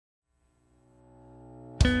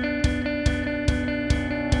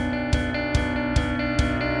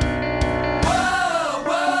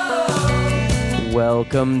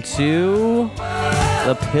Welcome to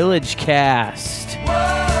the Pillage Cast.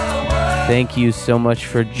 Thank you so much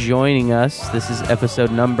for joining us. This is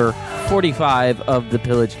episode number 45 of the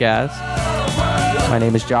Pillage Cast. My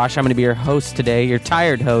name is Josh. I'm going to be your host today, your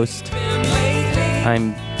tired host.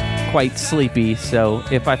 I'm quite sleepy, so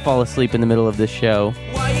if I fall asleep in the middle of this show,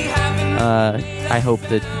 I hope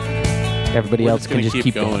that everybody else can just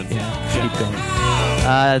keep going. Keep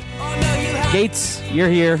going. Gates, you're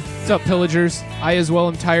here. What's up, pillagers? I as well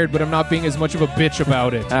am tired, but I'm not being as much of a bitch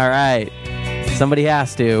about it. All right. Somebody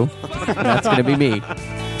has to. That's going to be me.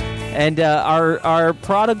 And our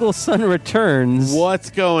prodigal son returns. What's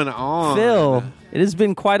going on? Phil, it has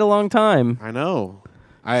been quite a long time. I know.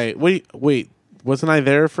 Wait. Wasn't I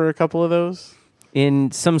there for a couple of those?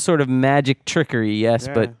 In some sort of magic trickery, yes,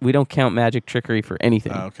 Yeah. but we don't count magic trickery for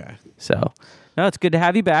anything. Oh, okay. So, no, it's good to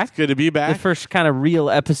have you back. It's good to be back. The first kind of real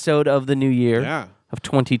episode of the new year of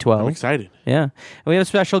 2012. I'm excited. Yeah. And we have a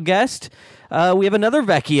special guest. We have another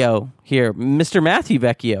Vecchio here, Mr. Matthew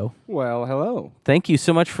Vecchio. Well, hello. Thank you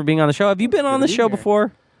so much for being on the show. Have you been on the show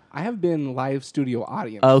before? I have been live studio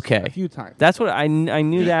audience a few times. That's what I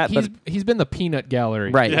knew that. He's been the peanut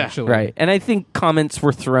gallery, Right, actually. Right. And I think comments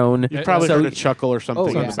were thrown. You probably so heard a chuckle or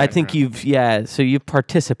something. Oh, yeah. I think so you've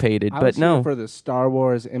participated, I but was no. here for the Star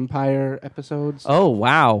Wars Empire episodes. Oh,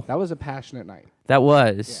 wow. That was a passionate night. That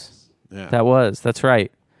was. Yes. Yeah. That was. That's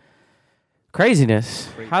right. Craziness.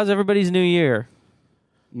 How's everybody's new year?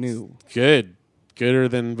 New. Good. Gooder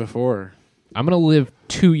than before. I'm going to live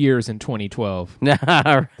 2 years in 2012.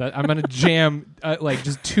 I'm going to jam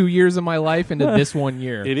just 2 years of my life into this 1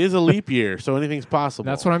 year. It is a leap year, so anything's possible.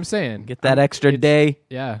 That's what I'm saying. Get that extra day.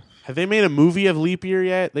 Yeah. Have they made a movie of leap year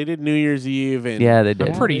yet? They did New Year's Eve. And Yeah, they did.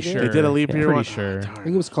 I'm pretty they sure. did. They did a leap year Pretty one? sure. Oh, I darn.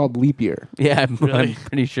 think it was called Leap Year. Yeah, Really? I'm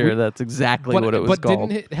pretty sure that's exactly what it was but called.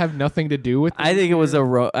 didn't it have nothing to do with I think it was a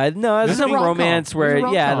no, it was some rom-com. romance It was a where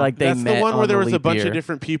rom-com. like they That's met the one where on there the was a leap bunch year. of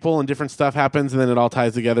different people and different stuff happens, and then it all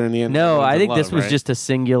ties together in the end. No, I Everyone's in think love, this was right? just a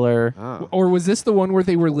singular. Oh. Or was this the one where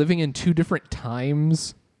they were living in two different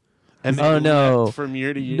times? And they Oh, no. left from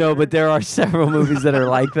year to year. No, but there are several movies that are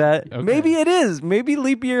like that. Okay. Maybe it is. Maybe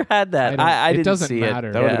Leap Year had that. I it didn't doesn't see matter.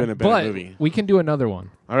 it. That would have Yeah. been a better But movie. we can do another one.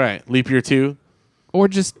 All right, leap year 2. Or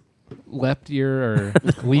just leap year or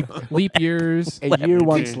leap years. A year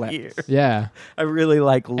once year. left. Year. Yeah. I really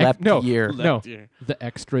like Leap no, Year. No, Left year. the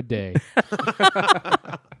extra day.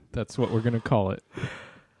 That's what we're going to call it.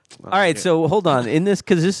 All right, so hold on. In this,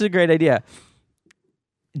 because this is a great idea.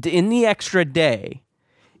 In the extra day,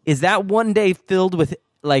 is that one day filled with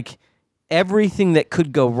like everything that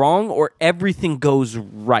could go wrong, or everything goes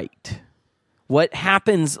right? What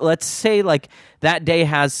happens? Let's say like that day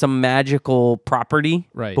has some magical property,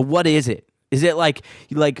 Right. But what is it? Is it like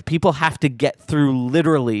people have to get through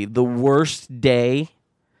literally the worst day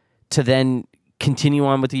to then continue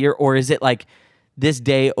on with the year, or is it like this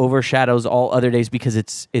day overshadows all other days because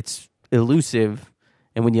it's elusive,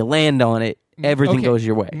 and when you land on it, everything Okay, goes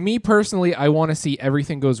your way? Me personally, I want to see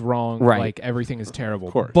everything goes wrong, Right. like everything is terrible.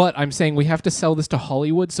 Of course. But I'm saying we have to sell this to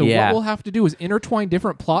Hollywood, so Yeah. what we'll have to do is intertwine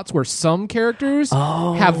different plots where some characters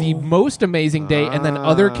have the most amazing day, and then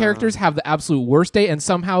other characters have the absolute worst day, and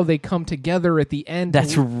somehow they come together at the end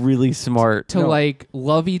That's really smart. to like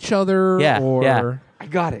love each other. Yeah, or yeah. I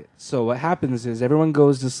got it. So what happens is everyone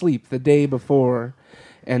goes to sleep the day before,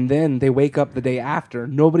 and then they wake up the day after.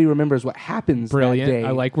 Nobody remembers what happens Brilliant. that day. I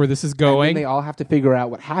like where this is And then going. they all have to figure out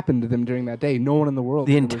what happened to them during that day. No one in the world.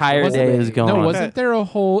 The remembers entire what day is gone. No, on. wasn't there a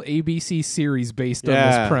whole ABC series based on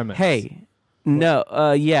Yeah. this premise? Hey, no,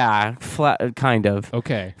 yeah, kind of.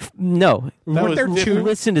 Okay. No, That was different.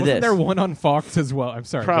 listen to Wasn't this. there one on Fox as well? I'm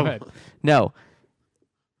sorry. Probably. Go ahead. No.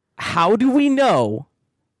 How do we know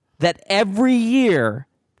that every year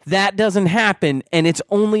that doesn't happen, and it's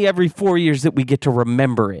only every 4 years that we get to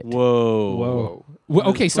remember it? Whoa. Whoa. Well,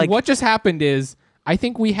 okay, so Like- what just happened is I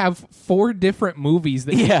think we have 4 different movies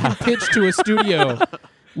that Yeah. you can pitch to a studio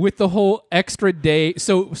with the whole extra day.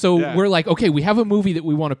 So Yeah. we're like, okay, we have a movie that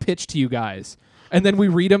we want to pitch to you guys. And then we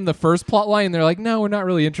read them the first plot line, and they're like, no, we're not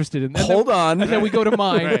really interested in that. Hold on. And then we go to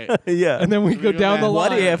mine. Right. Yeah. And then we go go down the back.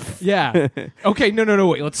 line. What if? Yeah. Okay, no,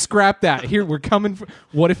 wait. Let's scrap that. Here, we're coming.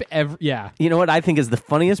 What if ever? Yeah. You know what I think is the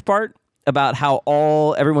funniest part about how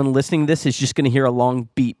everyone listening to this is just going to hear a long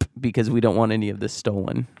beep because we don't want any of this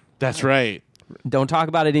stolen. That's right. Don't talk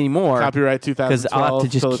about it anymore. Copyright because 2012. I'll have to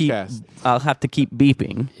just Pillage keep. Cast. I'll have to keep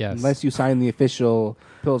beeping. Yes. Unless you sign the official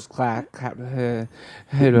Pills The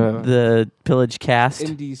Pillage Cast.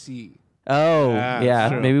 NDC. Oh, Yeah, yeah.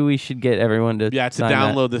 true. Maybe we should get everyone to Yeah, to sign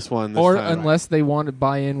that. download this one. This or time. unless they want to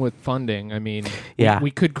buy in with funding. I mean, Yeah.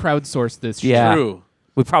 we could crowdsource this. Yeah. shit. True.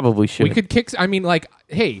 We probably should. We could kick. I mean, like,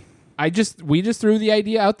 hey, we just threw the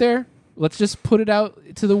idea out there. Let's just put it out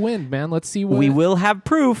to the wind, man. Let's see what We will have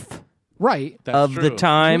proof right That's of true. the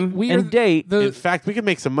time We and date. In fact, we could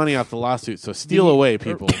make some money off the lawsuit, so steal away,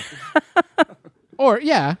 people. Or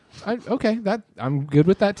yeah, okay, that I'm good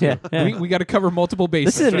with that too. Yeah. We got to cover multiple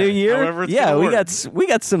bases. This is a new year. However it's Yeah, gonna we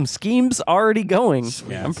got some schemes already going.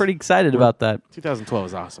 Yes. I'm pretty excited about that. 2012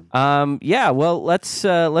 is awesome. Yeah, well, let's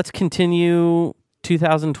continue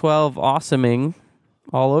 2012 awesoming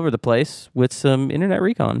all over the place with some internet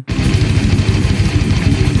recon.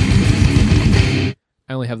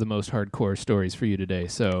 I only have the most hardcore stories for you today,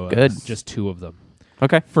 so Good. just 2 of them.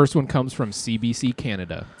 Okay. First one comes from CBC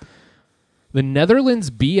Canada. The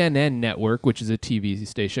Netherlands BNN network, which is a TV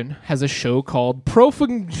station, has a show called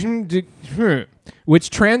which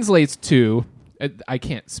translates to I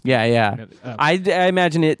can't speak. Yeah. I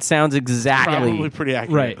imagine it sounds exactly Probably pretty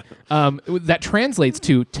accurate. Right. That translates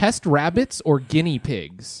to test rabbits or guinea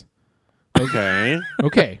pigs. Okay.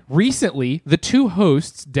 Okay. Recently, the 2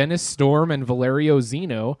 hosts, Dennis Storm and Valerio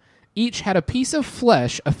Zeno, each had a piece of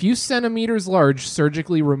flesh a few centimeters large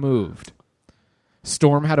surgically removed.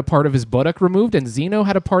 Storm had a part of his buttock removed, and Zeno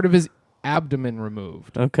had a part of his abdomen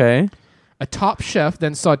removed. Okay. A top chef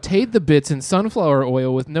then sautéed the bits in sunflower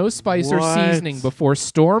oil with no spice or What? seasoning before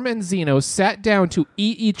Storm and Zeno sat down to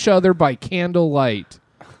eat each other by candlelight.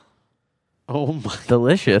 Oh my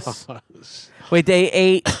Delicious. gosh. Wait, they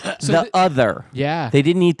ate the other. Yeah. They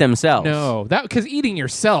didn't eat themselves. No, that because eating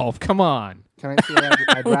yourself. Come on. Can I say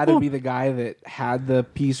I'd rather be the guy that had the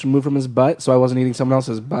piece removed from his butt, so I wasn't eating someone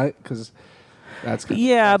else's butt? Because that's good.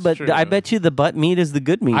 Yeah, That's but true. I bet you the butt meat is the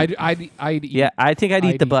good meat. I'd eat. Yeah, I think I'd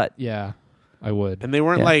eat the butt. Yeah, I would. And they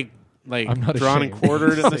weren't Yeah. like I'm not drawn and ashamed.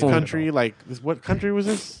 quartered in this No. country. Like, what country was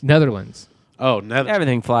this? Netherlands. Oh, Netherlands.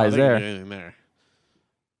 Everything flies there. Anything there.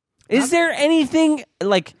 Is there anything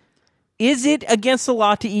like? Is it against the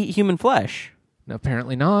law to eat human flesh? No,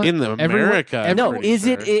 apparently not. In America, No, pretty is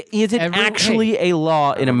sure. it Every- actually a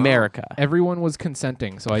law in America? Everyone was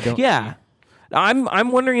consenting, so I don't. Yeah.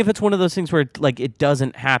 I'm wondering if it's one of those things where like it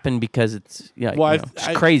doesn't happen because it's Well, it's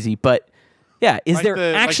crazy, but yeah, is Like there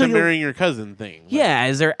the, actually like the marrying your cousin thing? yeah,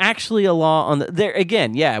 is there actually a law on there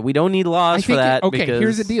again? Yeah, we don't need laws I for think that. okay, because,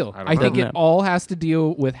 here's the deal. I I think know. it all has to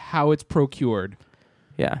deal with how it's procured.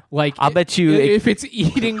 Yeah, Like, I'll bet you. if it's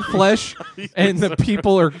eating flesh and the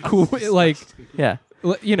people are cool, like, yeah,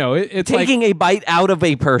 it's taking a bite out of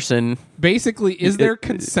a person. basically, is there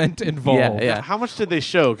consent involved? Yeah. How much did they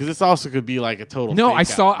show? Because this also could be like a total. No,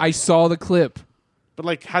 fake I saw the clip. But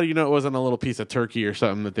like, how do you know it wasn't a little piece of turkey or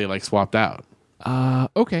something that they like swapped out?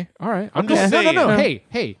 Okay, all right. I'm just saying. No.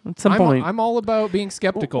 Hey. At some I'm, point. I'm all about being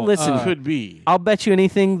skeptical. Listen, Could be. I'll bet you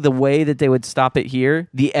anything. The way that they would stop it here,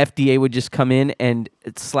 the FDA would just come in and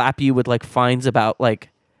slap you with like fines about like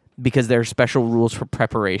because there are special rules for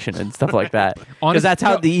preparation and stuff like that. Because that's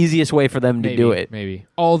how the easiest way for them to do it. Maybe.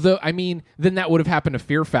 Although, I mean, then that would have happened to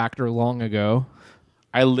Fear Factor long ago.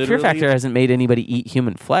 I literally. Fear Factor hasn't made anybody eat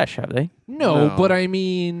human flesh, have they? No, No. but I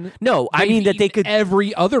mean, No, I mean that they could.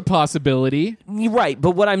 every other possibility. Right,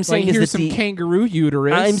 but what I'm Like, saying here's is that some the kangaroo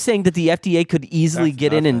uterus. I'm saying that the FDA could easily That's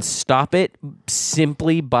get in and nothing. stop it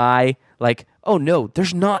simply by like, oh no,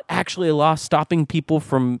 there's not actually a law stopping people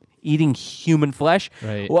from eating human flesh.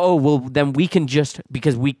 Right. Oh well, then we can just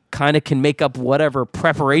because we kind of can make up whatever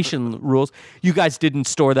preparation rules. You guys didn't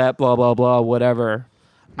store that, blah blah blah, whatever.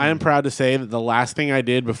 I am proud to say that the last thing I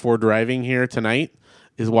did before driving here tonight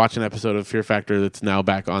is watch an episode of Fear Factor that's now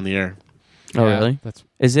back on the air. Oh Yeah, really? That's.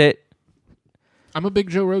 Is it? I'm a big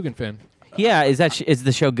Joe Rogan fan. Yeah. Is that is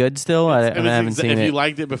the show good still? I It was haven't seen if it. you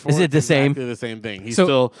liked it before, Is it it's the same? exactly the same thing. He So-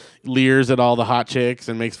 still leers at all the hot chicks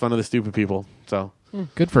and makes fun of the stupid people. So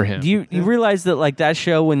Good for him. Do you realize that like that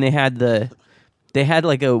show when they had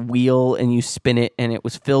like a wheel and you spin it and it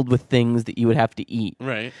was filled with things that you would have to eat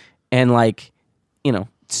right, and like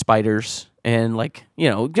spiders and like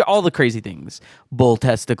all the crazy things, bull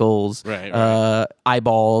testicles, Right.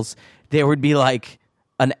 eyeballs. There would be like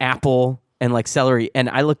an apple and like celery, and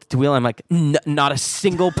I looked at the wheel and I'm like, not a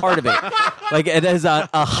single part of it. Like it is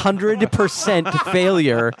 100%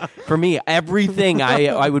 failure for me. Everything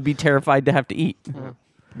I would be terrified to have to eat.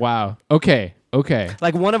 Wow. Okay.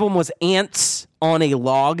 Like one of them was ants on a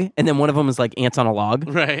log, and then one of them is like ants on a log.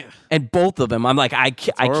 right. And both of them, I'm like, I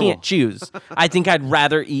horrible. can't choose. I think I'd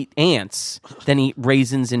rather eat ants than eat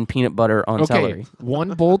raisins and peanut butter on Okay. celery.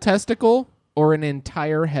 One bull testicle or an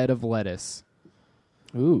entire head of lettuce?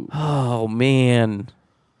 Ooh. Oh man,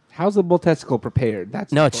 How's the bull testicle prepared?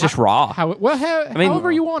 That's no, it's just raw.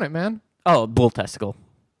 However you want it, man. Oh, bull testicle,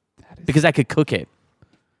 because I could cook it.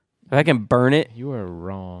 If I can burn it, You are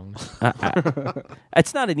wrong.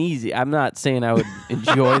 it's not an easy. I'm not saying I would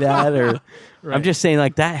enjoy that, or Right. I'm just saying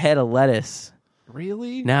like that head of lettuce.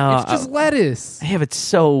 Really? No, It's just lettuce. Yeah, but it's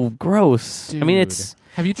so gross. I mean, Dude. it's.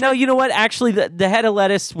 Have you No, tried? you know what? Actually, the head of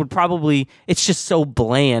lettuce would probably. It's just so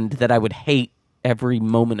bland that I would hate every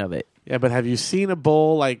moment of it. Yeah, but have you seen a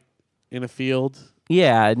bowl like in a field?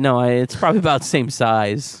 Yeah, no, it's probably about the same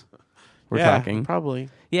size. We're yeah, talking. probably.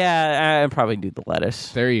 Yeah, I'd probably do the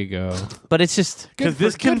lettuce, There you go. but it's just Because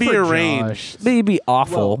this can be arranged. it'd be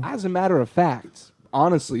awful. Well, as a matter of fact,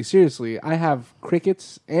 honestly, seriously, I have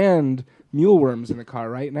crickets and mealworms in the car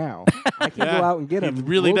right now. I can Yeah, go out and get he them.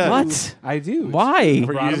 really does. What? I do. Why?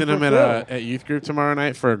 We're Brought using him them for at youth group tomorrow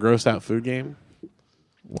night for a gross out food game.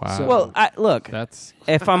 Wow. So- Well, look, That's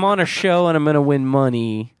if I'm on a show and I'm going to win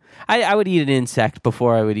money, I would eat an insect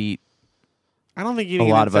before I would eat. I don't think eating A an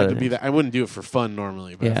lot of insect other would be things. that. I wouldn't do it for fun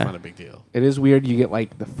normally, but Yeah. it's not a big deal. It is weird. You get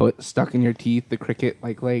like the foot stuck in your teeth. The cricket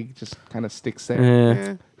like leg just kind of sticks there.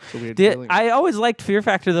 Eh. It's a weird feeling. I always liked Fear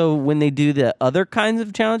Factor though when they do the other kinds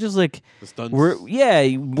of challenges, like The stunts.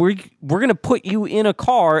 we're gonna put you in a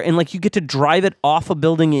car and like you get to drive it off a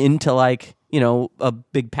building into like a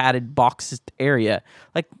big padded boxed area.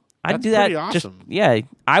 Like I'd That's do that. pretty awesome.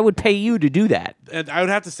 I would pay you to do that. And I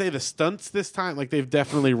would have to say the stunts this time, like they've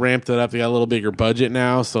definitely ramped it up. They got a little bigger budget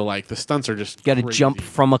now, so like the stunts are just Got to crazy. jump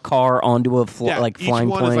from a car onto a Yeah, flying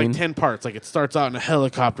each one plane. is like 10 parts. Like it starts out in a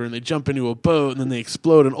helicopter, and they jump into a boat, and then they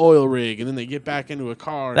explode an oil rig, and then they get back into a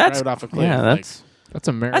car and That's drive it off a cliff. yeah, Like, that's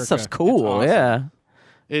America. that stuff's cool. awesome. Yeah.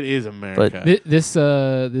 it is America. This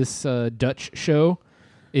Dutch show,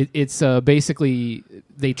 it's basically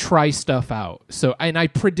they try stuff out. So and I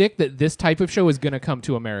predict that this type of show is going to come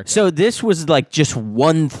to America. So this was like just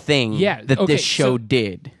one thing Yeah, that okay, this show so-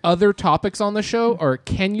 did. Other topics on the show are: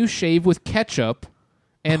 can you shave with ketchup?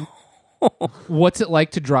 And what's it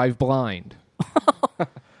like to drive blind?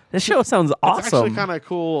 This show sounds It's awesome. actually kind of a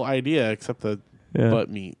cool idea, except the butt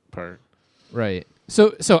meat part. Right.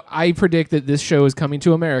 So I predict that this show is coming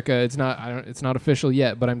to America. It's not official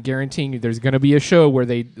yet, but I'm guaranteeing you there's going to be a show where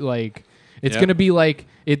they like it's Yep. going to be like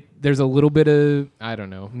it there's a little bit of I don't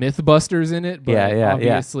know, Mythbusters in it, but Yeah.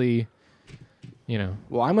 obviously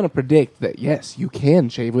Well, I'm going to predict that yes, you can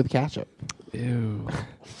shave with ketchup. ew.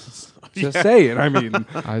 Just saying. I mean,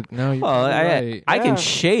 No, you're Well, right. I Yeah. can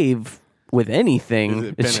shave with anything. Is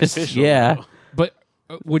it It's just beneficial, yeah. though?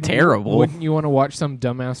 But Terrible. Wouldn't you want to watch some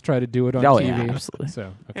dumbass try to do it on Oh, TV? yeah, absolutely.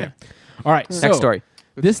 So okay, all right. Next story.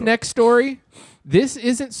 This next story, this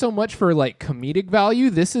isn't so much for like comedic value.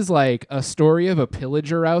 This is like a story of a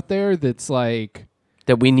pillager out there that's like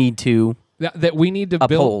That we need to. that we need to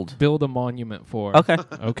Uphold. build a monument for. Okay.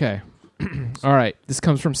 Okay. All right. This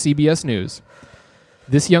comes from CBS News.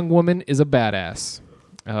 This young woman is a badass,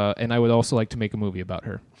 and I would also like to make a movie about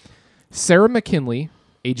her. Sarah McKinley,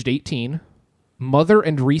 aged 18, mother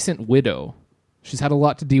and recent widow. She's had a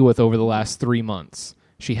lot to deal with over the last 3 months.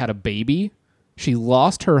 She had a baby. She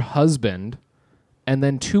lost her husband, and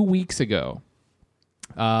then 2 weeks ago.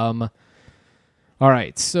 All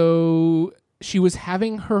right, so she was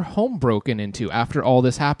having her home broken into after all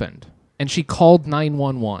this happened, and she called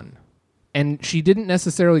 911. And she didn't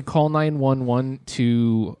necessarily call 911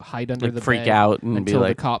 to hide under Like, the freak bed out and be until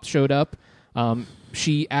like- the cops showed up.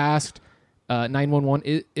 She asked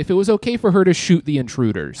 911 if it was okay for her to shoot the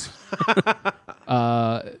intruders.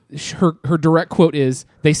 Her direct quote is,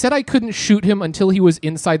 "They said I couldn't shoot him until he was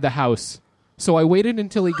inside the house. So I waited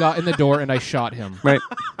until he got in the door and I shot him." Right.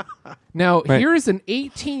 Now, Right. here is an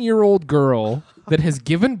 18-year-old girl that has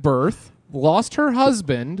given birth, lost her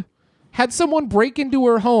husband, had someone break into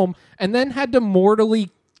her home, and then had to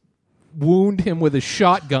mortally wound him with a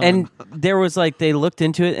shotgun. And there was like they looked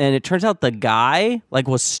into it, and it turns out the guy like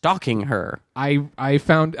was stalking her. I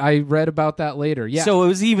read about that later. Yeah. So it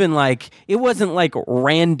was even like it wasn't like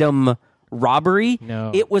random robbery.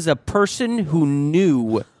 No. It was a person who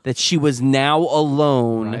knew that she was now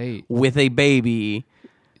alone Right. with a baby.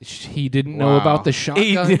 he didn't know Wow. about the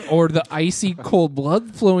shotgun or the icy cold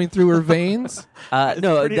blood flowing through her veins. No,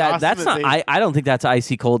 pretty awesome that's that not. I don't think that's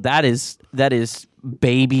icy cold. That is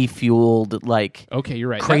baby fueled like Okay, you're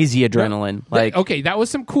right. crazy That- adrenaline. that- Like okay, that was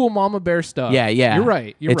some cool mama bear stuff. yeah. You're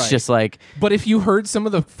right. You're it's right. just like But if you heard some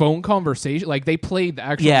of the phone conversation, like they played the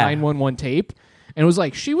actual Yeah. 911 tape, and it was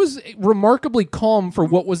like she was remarkably calm for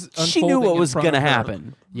what was unfolding. she knew what in was front going to of her.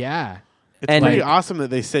 happen. Yeah. It's And- pretty like- awesome that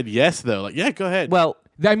they said yes, though. Like, yeah, go ahead. Well,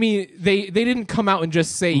 I mean, they didn't come out and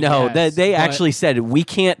just say no, yes, they but- actually said we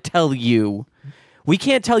can't tell you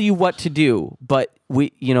what to do, but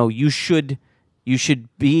you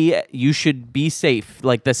should be safe.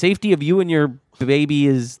 Like the safety of you and your baby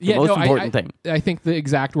is the most important thing. I think the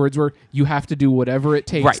exact words were, "You have to do whatever it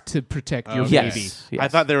takes to protect your Yes. baby." Yes. I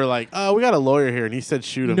thought they were like, "Oh, we got a lawyer here," and he said,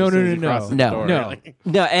 "Shoot him." No, as soon as he no, crosses the no. door. No. Like,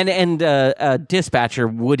 No, and a dispatcher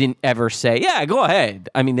wouldn't ever say, "Yeah, go ahead."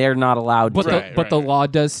 I mean, they're not allowed But to. the law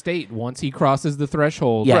does state once he crosses the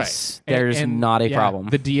threshold. Yes, there's And not a problem.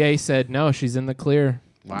 The DA said no, she's in the clear.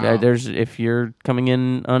 wow. There's if you're coming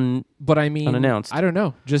in But I mean, unannounced. I don't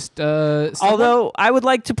know. Just Although I would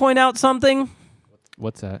like to point out something.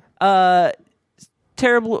 what's that?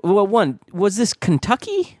 Terrible. Well, one was this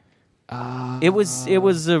Kentucky. It was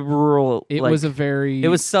a rural. It like, was a very. It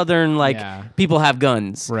was southern. Like Yeah. people have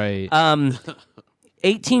guns. right.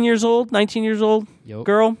 18 years old, 19 years old Yep.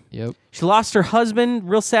 girl. Yep. She lost her husband.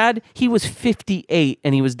 Real sad. He was 58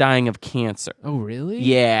 and he was dying of cancer. Oh really?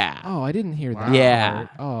 Yeah. Oh, I didn't hear that. Yeah.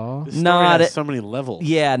 Oh This story not has a- so many levels.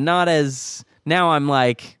 Yeah. Not as. Now I'm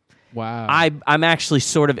like. wow. I'm actually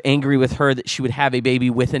sort of angry with her that she would have a baby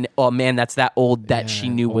with a man that's that old that she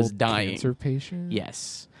Yeah, knew was old dying. Cancer patient.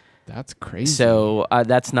 Yes. That's crazy. So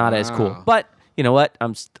that's not as cool. Wow. But you know what?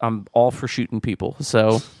 I'm all for shooting people.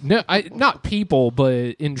 So no, not people,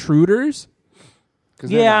 but intruders. 'Cause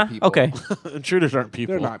they're yeah, not people. okay. Intruders aren't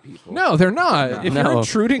people. They're not people. No, they're not. If No. you're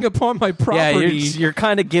intruding upon my property, Yeah, you're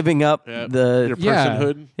kind of giving up Yeah. Your the Yeah.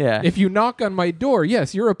 personhood. yeah. if you knock on my door,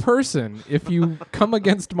 yes, you're a person. If you come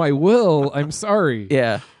against my will, I'm sorry.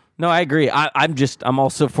 Yeah. No, I agree. I'm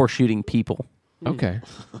also for shooting people. Okay.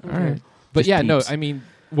 All right. But Just yeah, no, peeps. I mean,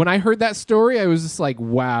 when I heard that story, I was just like,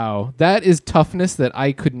 wow, that is toughness that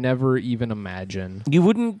I could never even imagine. You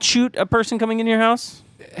wouldn't shoot a person coming in your house?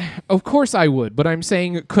 Of course I would, but I'm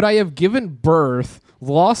saying, could I have given birth,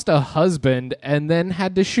 lost a husband, and then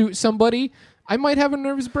had to shoot somebody? I might have a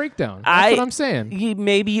nervous breakdown. That's what I'm saying.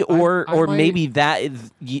 Maybe, or might- maybe that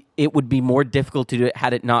it would be more difficult to do it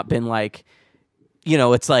had it not been like,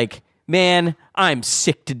 it's like, man, I'm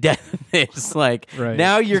sick to death of this. Like Right.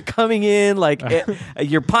 now you're coming in, like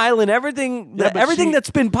you're piling everything, Yeah, but everything she-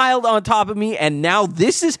 that's been piled on top of me, and now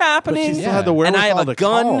this is But happening. she still Yeah. had the And wherewithal I have a to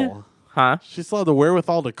gun. call. Huh? She still had the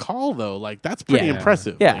wherewithal to call, though. Like, that's pretty Yeah.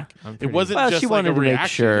 impressive. Yeah. Like, I'm it pretty- wasn't Well, just she like wanted a to make reaction.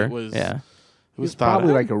 sure. It was, Yeah. it He was was thought probably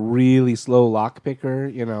out. like a really slow lock picker,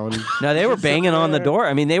 and No, they were banging on the door.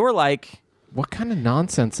 I mean, they were like, What kind of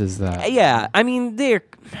nonsense is that? yeah. I mean, they're.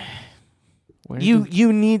 Where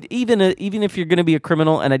You need even if you're going to be a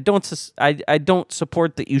criminal, and I don't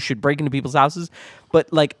support that you should break into people's houses,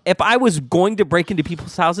 but like if I was going to break into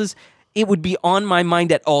people's houses, it would be on my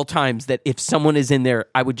mind at all times that if someone is in there,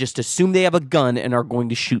 I would just assume they have a gun and are going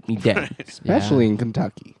to shoot me dead. especially in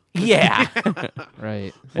Kentucky. Yeah.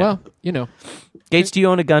 Right. Well, Gates, do you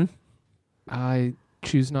own a gun? I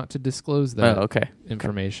choose not to disclose that Oh, okay.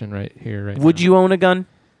 information right here. Right. Would you own a gun?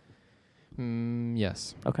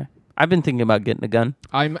 Yes. Okay. I've been thinking about getting a gun.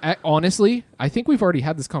 Honestly, I think we've already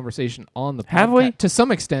had this conversation on the podcast Have we? to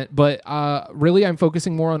some extent, but really, I'm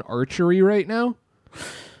focusing more on archery right now Have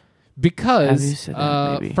you because said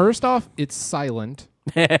that, maybe? first off, it's silent.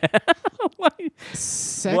 Why?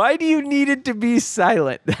 Why do you need it to be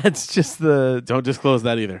silent? That's just the Don't disclose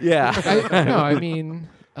that either. yeah. No, I mean,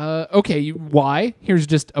 okay. Why? Here's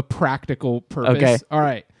just a practical purpose. Okay. All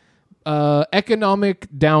right. Economic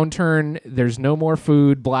downturn. There's no more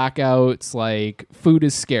food. Blackouts. Like food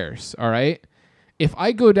is scarce. All right. If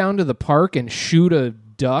I go down to the park and shoot a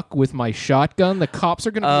duck with my shotgun, the cops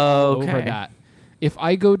are going to be all over Okay. that. If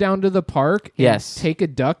I go down to the park and Yes. take a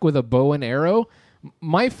duck with a bow and arrow,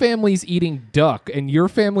 my family's eating duck and your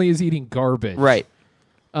family is eating garbage. Right.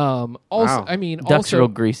 Also, Wow. I mean, Duck's also real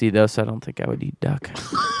greasy though, so I don't think I would eat duck.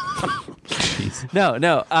 No.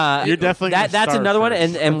 You're definitely gonna that's starve another one,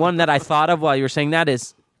 first. and one that I thought of while you were saying that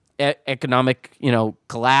is economic,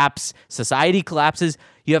 collapse. Society collapses.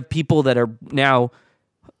 You have people that are now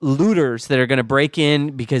looters that are going to break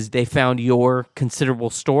in because they found your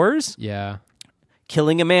considerable stores. yeah.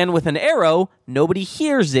 Killing a man with an arrow, nobody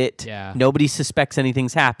hears it. Yeah. Nobody suspects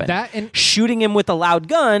anything's happened. That and- shooting him with a loud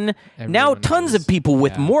gun, now Everyone tons knows. of people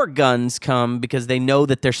with Yeah. more guns come because they know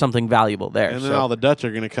that there's something valuable there. And then So- all the Dutch are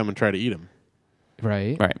going to come and try to eat him.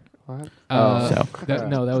 Right. right. What?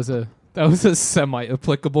 So. That was a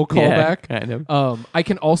semi-applicable Yeah, callback. kind of. I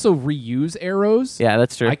can also reuse arrows. Yeah,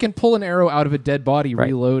 that's true. I can pull an arrow out of a dead body, Right.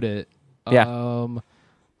 reload it. Yeah.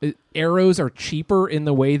 Arrows are cheaper in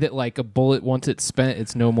the way that like a bullet, once it's spent,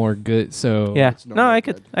 it's no more good. So Yeah. no No, more I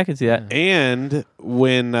good. could see that. And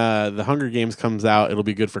when the Hunger Games comes out, it'll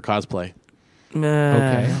be good for cosplay.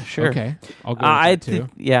 okay, Sure. Okay, I'll go with I that too.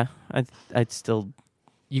 yeah. I'd still.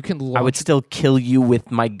 You can. I would still kill you with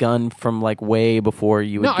my gun from like way before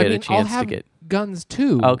you would No, get I mean, a chance I'll have to get. guns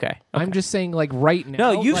too. Okay. I'm just saying, like right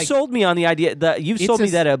now. No, you've like, sold me on the idea that you've sold me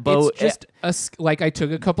that a bow. It's just like I took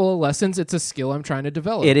a couple of lessons. It's a skill I'm trying to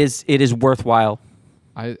develop. It is worthwhile.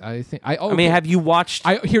 I think I mean, have you watched?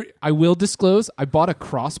 I will disclose. I bought a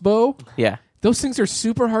crossbow. Yeah. Those things are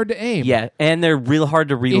super hard to aim. Yeah, and they're real hard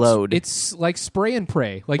to reload. It's like spray and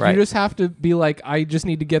pray. Like Right. you just have to be like, I just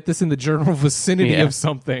need to get this in the general vicinity of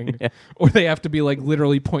something, or they have to be like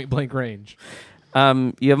literally point blank range.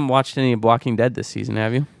 You haven't watched any of Walking Dead this season,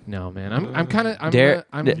 have you? No, man. I'm kind of.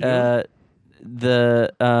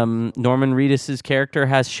 The Norman Reedus's character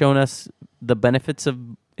has shown us the benefits of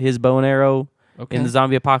his bow and arrow in the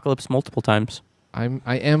zombie apocalypse multiple times. I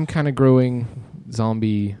am kind of growing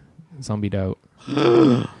zombied out.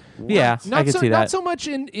 Yeah, I can see that. Not so much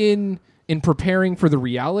in preparing for the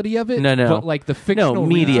reality of it. No. But like the fictional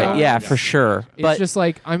media. retelling. Yeah, for sure. It's But just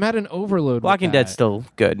like I'm at an overload. Walking with that. Dead's still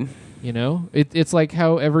good. You know, it's like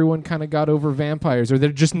how everyone kind of got over vampires, or they're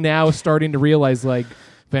just now starting to realize like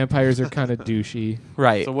vampires are kind of douchey.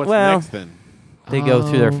 Right. So what's well, next then? they go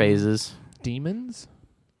through their phases. Demons?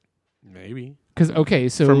 Maybe. Because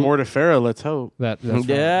so For Mortifera, let's hope. that's right.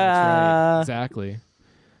 Yeah. That's right. Exactly.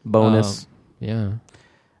 Bonus. Yeah.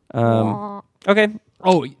 Okay.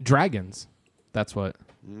 Oh, dragons. That's what.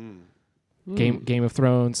 Game of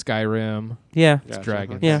Thrones, Skyrim. Yeah. It's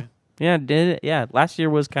dragons. Yeah. Yeah, did it? Yeah, last year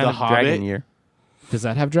was kind The of Hobbit? dragon year. Does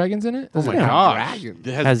that have dragons in it? Oh my have gosh. dragons.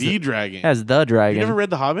 It has Has the the- dragon. Has the dragon. You never read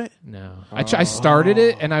The Hobbit? No. I started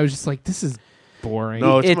it and I was just like, this is boring.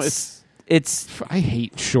 No, It's I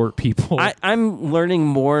hate short people. I'm learning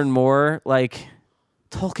more and more, like,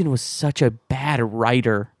 Tolkien was such a bad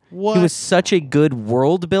writer. What? He was such a good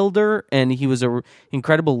world builder, and he was an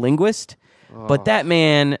incredible linguist. But that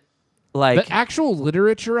man, like, the actual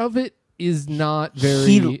literature of it is not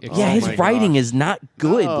very. his my writing gosh. is not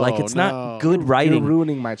good. No, like, it's no. not good You're writing.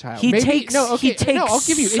 ruining my child. He takes I'll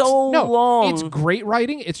give you so long. It's great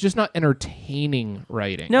writing. It's just not entertaining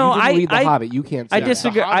writing. No, you didn't read The I Hobbit. You can't. Say I that.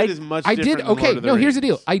 disagree. The Hobbit I- is much I different did. than Okay, Lord of the no. Here's the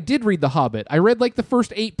Rings. deal. I did read The Hobbit. I read like the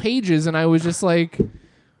first 8 pages, and I was just like,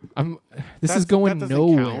 This is going that doesn't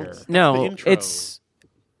nowhere. count. That's the no, intro. it's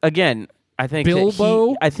again. I think that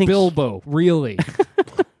Bilbo. I think Bilbo. Really.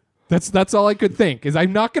 That's all I could think. Is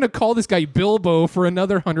I'm not going to call this guy Bilbo for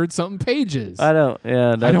another 100-something pages. I don't.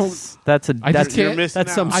 Yeah, that's that's a I just that's can't- You're missing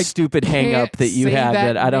that's some out. stupid hang up that you say have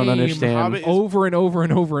that I don't name understand. Hobbit is over and over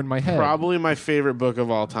and over in my head. Probably my favorite book of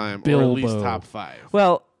all time, or Bilbo. at least top 5.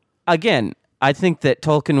 Well, again, I think that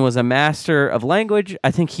Tolkien was a master of language.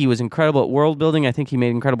 I think he was incredible at world building. I think he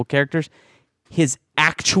made incredible characters. His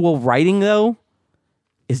actual writing, though,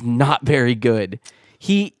 is not very good.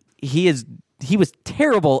 He was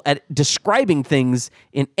terrible at describing things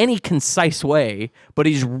in any concise way, but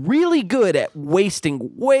he's really good at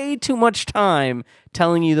wasting way too much time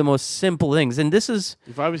telling you the most simple things. And this is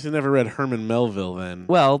You've obviously never read Herman Melville, then.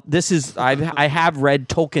 I have read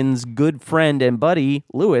Tolkien's good friend and buddy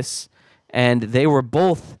Lewis, and they were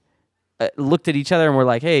both looked at each other and were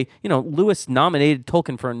like, hey, Lewis nominated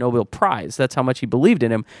Tolkien for a Nobel Prize. That's how much he believed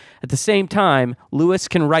in him. At the same time, Lewis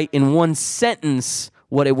can write in one sentence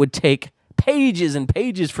what it would take pages and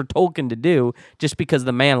pages for Tolkien to do, just because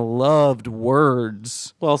the man loved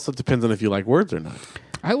words. Well, so it depends on if you like words or not.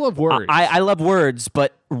 I love words. I love words,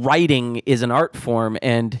 but writing is an art form,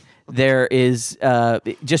 and there is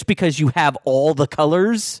just because you have all the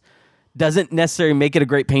colors doesn't necessarily make it a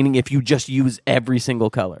great painting if you just use every single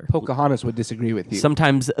color. Pocahontas would disagree with you.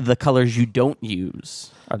 Sometimes the colors you don't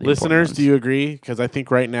use are the Listeners, important do you agree? Because I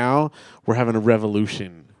think right now we're having a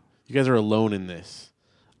revolution. You guys are alone in this.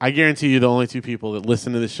 I guarantee you the only 2 people that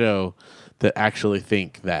listen to the show that actually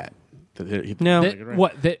think that. No.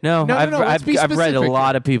 No, I've let's be read a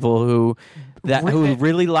specific. who who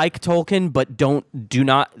really like Tolkien but do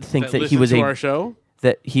not think that he was our show?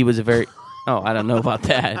 that he was a very I don't know about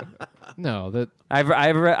that. No, that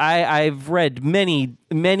I've read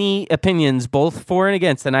many opinions both for and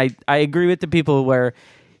against, and I agree with the people where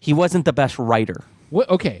he wasn't the best writer.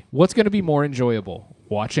 What's going to be more enjoyable?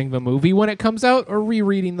 Watching the movie when it comes out or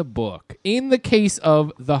rereading the book? In the case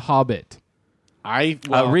of The Hobbit.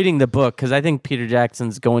 Reading the book, because I think Peter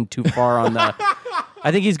Jackson's going too far on the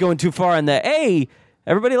I think he's going too far on the hey,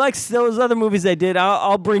 everybody likes those other movies they did.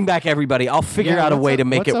 I'll bring back everybody. I'll figure out a way to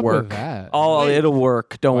make what's it up work. with that? It'll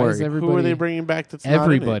work. Don't Why is worry. everybody- Who are they bringing back that's not in it?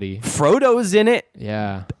 Everybody. Frodo's in it.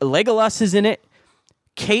 Yeah. Legolas is in it.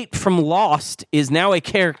 Kate from Lost is now a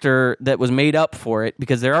character that was made up for it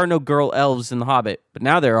because there are no girl elves in The Hobbit, but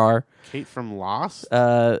now there are. Kate from Lost?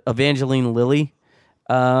 Evangeline Lilly.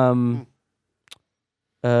 Who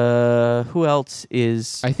else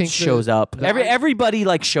is? I think shows up. Everybody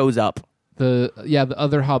shows up. The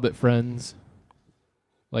other Hobbit friends.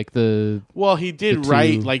 Like the Well, he did the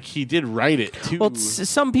write two- like he did write it too. Well,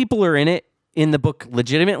 some people are in it in the book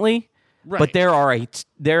legitimately, Right. but there are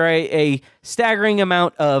a staggering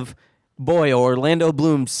amount of Orlando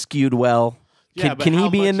Bloom skewed well. Yeah, but Can he how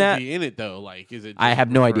be much in is that? he in it though? Like, is it? I just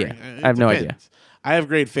have no referring- idea. It I have no idea. depends. I have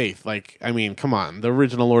great faith. Like, I mean, come on, the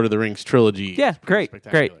original Lord of the Rings trilogy. Yeah, is pretty great.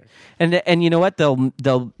 spectacular. And you know what?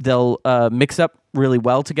 They'll mix up really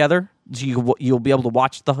well together. So you'll be able to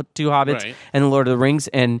watch the two Hobbits Right. and the Lord of the Rings,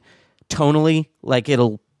 and tonally, like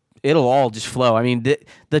it'll all just flow. I mean,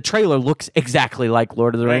 the trailer looks exactly like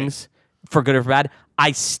Lord of the Right. Rings, for good or for bad.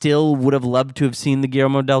 I still would have loved to have seen the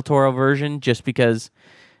Guillermo del Toro version, just because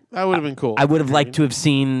That would have been cool. I would have liked to have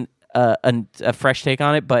seen a fresh take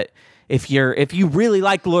on it. But if you really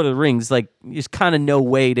like Lord of the Rings, like there's kind of no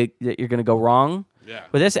way that you're going to go wrong Yeah.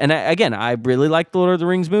 with this. And I really like the Lord of the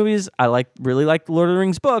Rings movies. I really like the Lord of the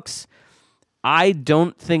Rings books. I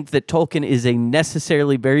don't think that Tolkien is a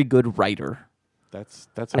necessarily very good writer. That's.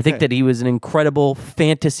 Okay. I think that he was an incredible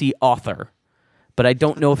fantasy author, but I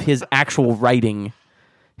don't know if his actual writing,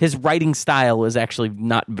 his writing style is actually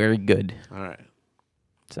not very good. All right.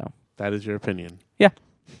 So That is your opinion. yeah,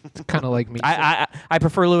 it's kind of like me. I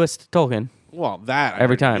prefer Lewis to Tolkien. Well, that I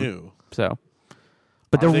Every already time. knew. So,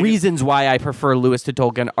 but Are the they- reasons why I prefer Lewis to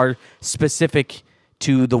Tolkien are specific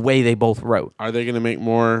to the way they both wrote. Are they going to make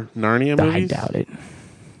more Narnia movies? I doubt it.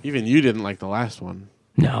 Even you didn't like the last one.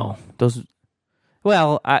 No, those.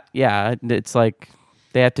 Well, yeah, it's like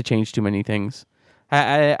they have to change too many things.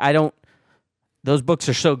 I don't. Those books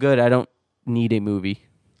are so good. I don't need a movie.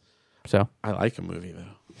 So I like a movie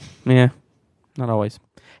though. yeah, not always.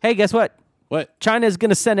 Hey, guess what? What? China is going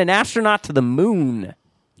to send an astronaut to the moon.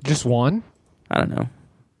 Just one? I don't know.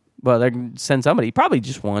 Well, they're going to send somebody. Probably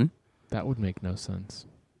just one. That would make no sense.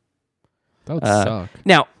 That would suck.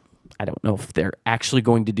 Now, I don't know if they're actually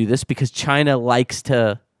going to do this because China likes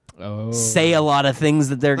to Oh, say a lot of things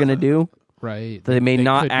that they're going to do right. that they may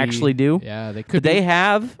not could be- actually do. Yeah, they But could. they be-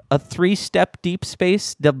 have a 3-step deep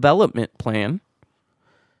space development plan.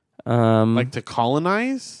 Like to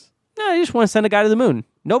colonize? No, they just want to send a guy to the moon.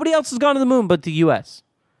 Nobody else has gone to the moon but the U.S.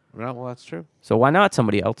 Well, that's true. So why not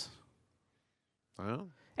somebody else? Well,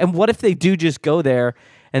 And what if they do just go there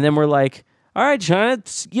and then we're like, all right, China,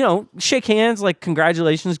 shake hands, like,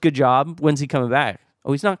 congratulations, good job. When's he coming back?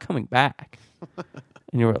 Oh, he's not coming back.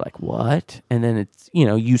 And you were like, what? And then it's,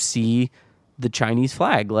 you see the Chinese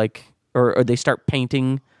flag, like, or they start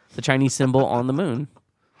painting the Chinese symbol on the moon.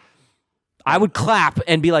 I would clap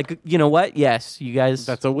and be like, you know what? Yes, you guys,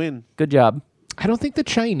 that's a win. good job. I don't think the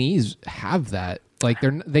Chinese have that. Like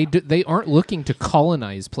they aren't looking to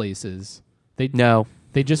colonize places. No.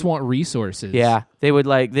 They just want resources. Yeah. They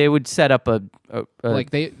would set up a Like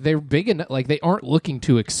they're big enough. Like they aren't looking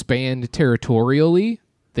to expand territorially.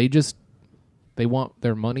 They want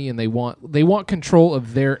their money and they want control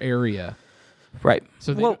of their area. right.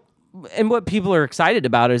 So they well, and what people are excited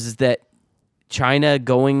about is that China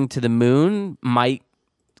going to the moon might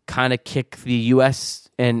kind of kick the U.S.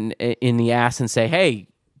 in the ass and say, "Hey,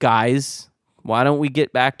 guys, why don't we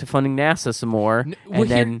get back to funding NASA some more, well,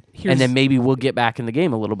 and here's- then maybe we'll get back in the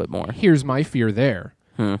game a little bit more." Here's my fear there.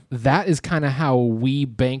 That is kind of how we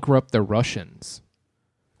bankrupt the Russians.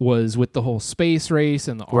 Was with the whole space race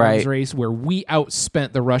and the arms Right. race, where we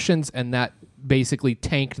outspent the Russians, and that basically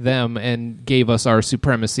tanked them and gave us our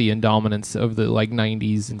supremacy and dominance of the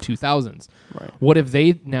 90s and 2000s. Right. What if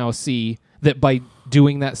they now see that by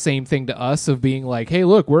doing that same thing to us of being like, hey,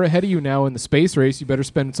 look, we're ahead of you now in the space race. You better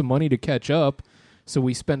spend some money to catch up. So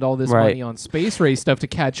we spend all this Right. money on space race stuff to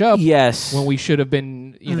catch up. Yes. When we should have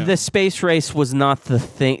been, The space race was not the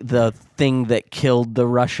thing that killed the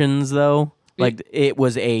Russians, though. It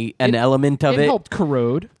was an element of it it. helped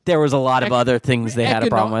corrode. There was a lot of other things they had a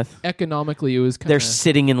problem with. Economically, it was kind They're of...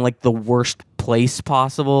 sitting in the worst place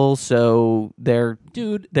possible, so their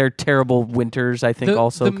terrible winters, I think,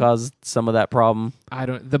 also caused some of that problem. I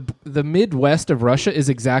don't. The Midwest of Russia is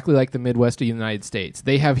exactly like the Midwest of the United States.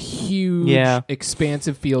 They have huge,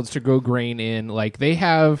 expansive fields to grow grain in. Like they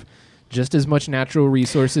have just as much natural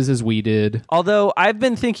resources as we did. Although I've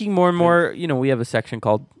been thinking more and more, we have a section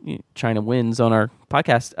called China Wins on our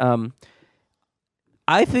podcast.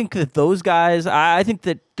 I think that those guys, I think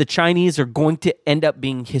that the Chinese are going to end up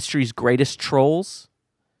being history's greatest trolls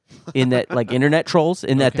in that, internet trolls,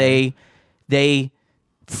 in that they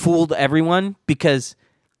fooled everyone, because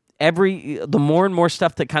the more and more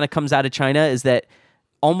stuff that kind of comes out of China is that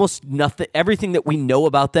almost everything that we know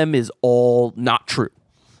about them is all not true.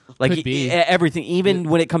 Could be. Everything, even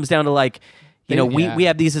when it comes down to we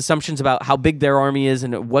have these assumptions about how big their army is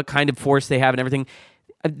and what kind of force they have and everything.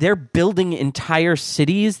 They're building entire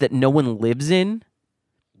cities that no one lives in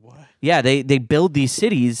Yeah, they build these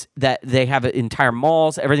cities that they have entire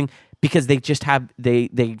malls, everything, because they just have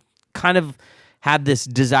they kind of have this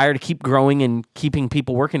desire to keep growing and keeping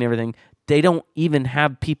people working and everything. They don't even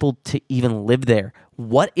have people to even live there.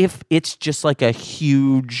 What if it's just like a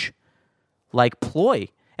huge like ploy?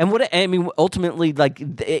 And ultimately, like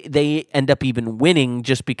they end up even winning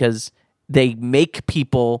just because they make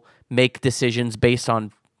people make decisions based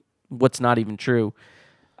on what's not even true.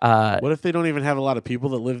 What if they don't even have a lot of people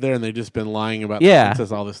that live there and they've just been lying about Yeah. the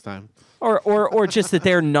census all this time? Or just that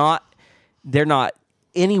they're not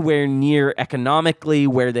anywhere near economically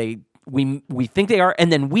where we think they are,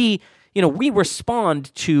 and then we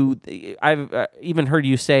respond to. I've even heard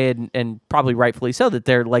you say, and probably rightfully so, that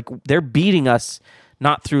they're beating us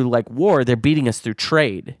not through like war, they're beating us through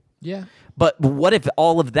trade. Yeah. But what if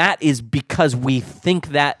all of that is because we think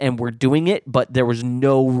that and we're doing it, but there was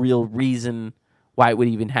no real reason why it would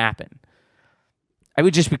even happen? I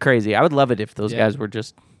would just be crazy. I would love it if those guys were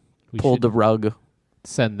just pulled the rug.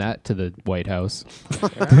 Send that to the White House.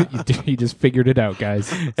 You just figured it out, guys.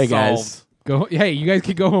 Hey guys, Hey, you guys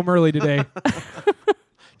can go home early today.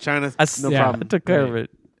 China, no yeah. problem. I took care of it.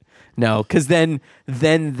 No, because then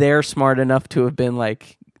they're smart enough to have been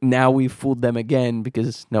like, now we fooled them again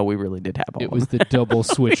because no, we really did have all It of was them. the double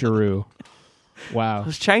switcheroo. Wow.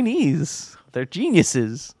 Those Chinese. They're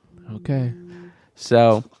geniuses. Okay.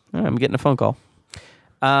 So I'm getting a phone call.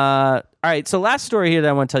 All right, so last story here that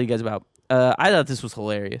I want to tell you guys about. I thought this was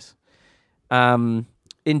hilarious. In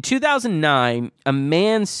 2009, a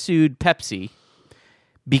man sued Pepsi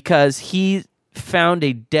because he found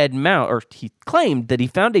a dead mouse, or he claimed that he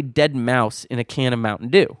found a dead mouse in a can of Mountain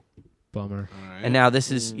Dew. Bummer. And now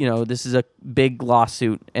this is a big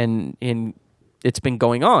lawsuit, and it's been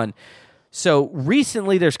going on. So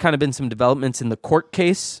recently, there's kind of been some developments in the court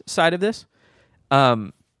case side of this.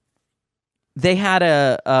 They had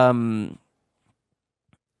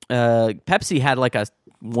Pepsi had like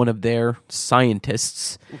one of their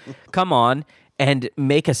scientists come on and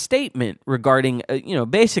make a statement regarding,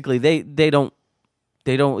 basically they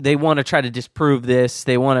want to try to disprove this.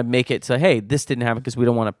 They want to make it so, hey, this didn't happen because we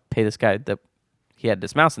don't want to pay this guy that he had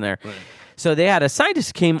this mouse in there. Right. So they had a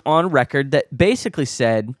scientist came on record that basically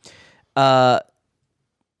said, hey,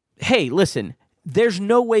 listen, there's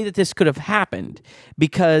no way that this could have happened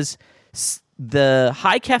because the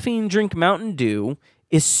high caffeine drink Mountain Dew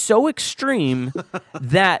is so extreme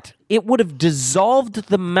that it would have dissolved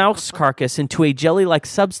the mouse carcass into a jelly-like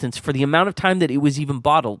substance for the amount of time that it was even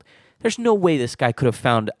bottled. There's no way this guy could have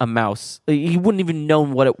found a mouse. He wouldn't even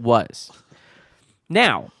known what it was.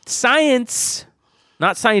 Now, science,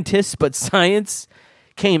 not scientists, but science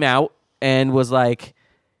came out and was like,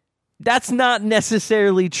 that's not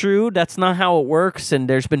necessarily true. That's not how it works. And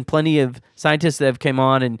there's been plenty of scientists that have come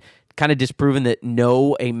on and kind of disproven that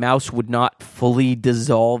no, a mouse would not fully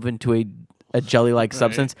dissolve into a jelly-like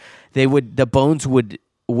substance. The bones would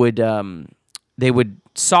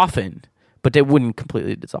soften, but they wouldn't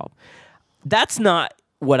completely dissolve. That's not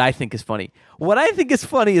what I think is funny. What I think is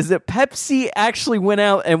funny is that Pepsi actually went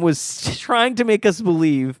out and was trying to make us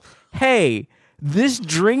believe, hey, this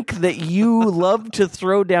drink that you love to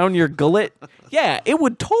throw down your gullet, yeah, it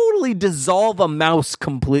would totally dissolve a mouse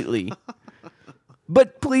completely.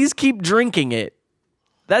 But please keep drinking it.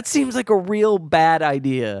 That seems like a real bad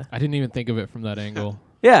idea. I didn't even think of it from that angle.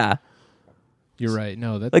 Yeah. You're right.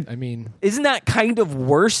 No, isn't that kind of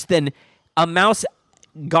worse than a mouse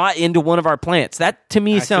got into one of our plants? That to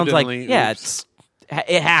me sounds like, yeah,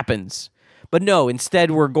 it happens. But no,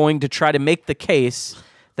 instead we're going to try to make the case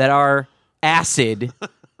that our acid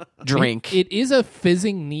drink. It is a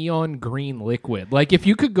fizzing neon green liquid. Like if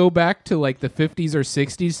you could go back to like the 50s or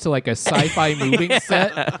 60s to like a sci-fi moving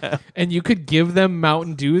set and you could give them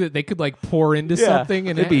Mountain Dew that they could like pour into something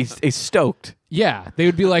and they'd be stoked. Yeah, they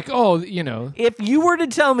would be like, oh, If you were to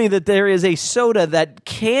tell me that there is a soda that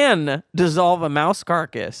can dissolve a mouse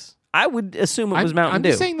carcass, I would assume it was Mountain Dew.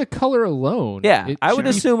 I'm just saying the color alone. Yeah, I would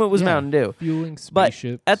assume it was Mountain Dew. Fueling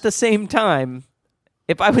spaceships. But at the same time,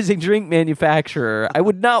 if I was a drink manufacturer, I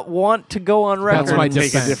would not want to go on record That's my take a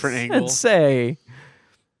defense. different angle. and say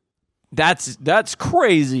that's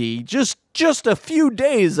crazy. Just a few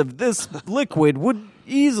days of this liquid would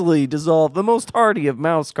easily dissolve the most hardy of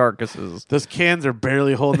mouse carcasses. Those cans are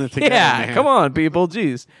barely holding it together. Yeah, man. come on, people.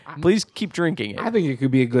 Jeez. Please keep drinking it. I think it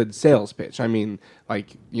could be a good sales pitch. I mean,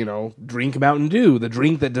 like, drink Mountain Dew, the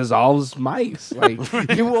drink that dissolves mice. Like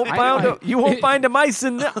You won't find a mice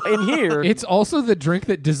in here. It's also the drink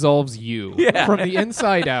that dissolves you from the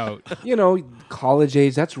inside out. college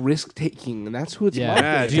age, that's risk taking, and that's who it's Yeah.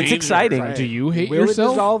 marketed. It's danger, exciting. right. Do you hate Will it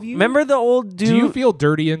yourself? dissolve you? Remember the old dude? Do you feel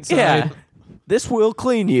dirty inside? Yeah. this will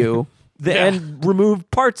clean you and remove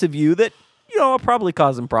parts of you that, are probably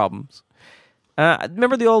causing problems.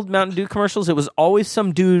 Remember the old Mountain Dew commercials? It was always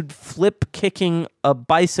some dude flip kicking a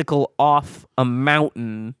bicycle off a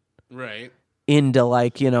mountain Right. into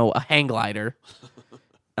a hang glider.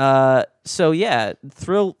 So yeah,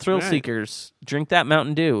 thrill Right. seekers, drink that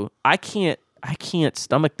Mountain Dew. I can't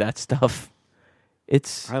stomach that stuff.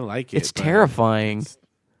 I like it. It's but terrifying.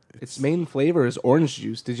 Its main flavor is orange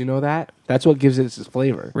juice. Did you know that? That's what gives it its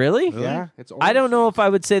flavor. Really? Yeah, it's orange I don't know if I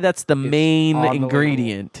would say that's the main on the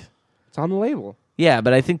ingredient. It's on the label. Yeah,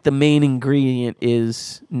 but I think the main ingredient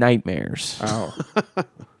is nightmares Oh.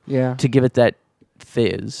 Yeah. to give it that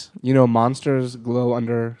fizz. You know, monsters glow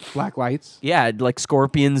under black lights. Yeah, like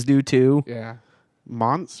scorpions do too. Yeah.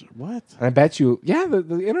 Monster? What? And I bet you,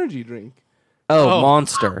 the energy drink. Oh,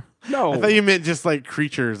 Monster. No. I thought you meant just like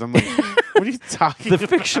creatures. I'm like, what are you talking The about?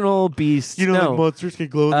 fictional beast. You know, no. like monsters can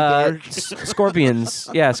glow in the dark. Scorpions.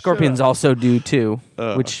 Yeah, scorpions also do too.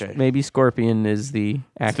 Oh, which okay. maybe scorpion is the It's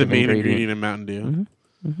the active main ingredient. ingredient in Mountain Dew.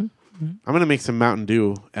 I'm gonna make some Mountain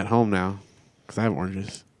Dew at home now because I have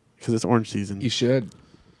oranges because it's orange season. You should.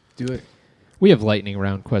 Do it. We have lightning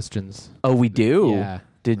round questions. Oh, we do. Yeah.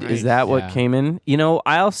 Is Nice. that what Yeah. came in?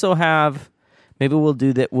 I also have. Maybe we'll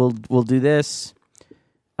do that. We'll do this.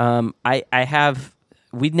 I have.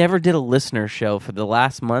 We never did a listener show for the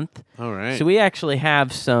last month, All right. so we actually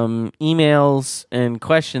have some emails and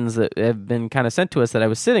questions that have been kind of sent to us that I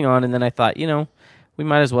was sitting on, and then I thought, we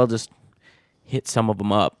might as well just hit some of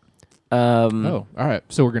them up. Oh, all right.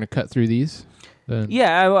 So we're going to cut through these? Then?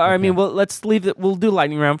 Yeah, I Okay. mean, let's leave it. We'll do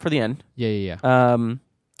lightning round for the end. Yeah.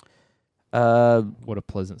 What a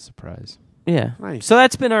pleasant surprise. Yeah. Nice. So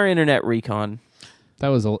that's been our internet recon. That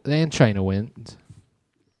was and China wins.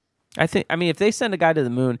 I mean, if they send a guy to the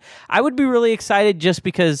moon, I would be really excited just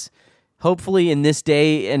because hopefully in this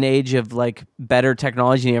day and age of like better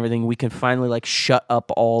technology and everything, we can finally like shut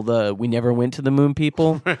up all the we never went to the moon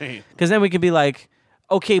people. Right. Because then we could be like,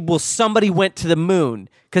 okay, well, somebody went to the moon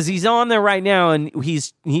because he's on there right now and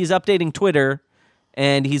he's updating Twitter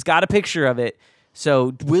and he's got a picture of it.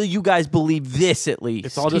 So will you guys believe this at least?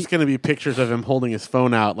 It's all just going to be pictures of him holding his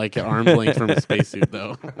phone out like at arm's length from his spacesuit,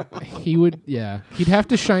 though. He would, he'd have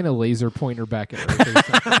to shine a laser pointer back at Earth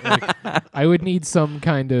or something. Like, I would need some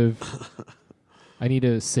kind of, I need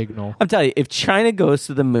a signal. I'm telling you, if China goes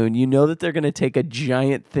to the moon, you know that they're going to take a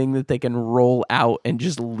giant thing that they can roll out and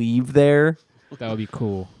just leave there. That would be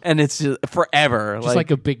cool. And it's just forever. Just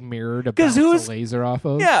like a big mirror to 'Cause bounce a laser off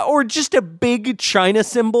of. yeah, or just a big China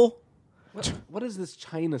symbol. What is this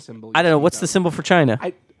China symbol? I don't know. What's the symbol for China?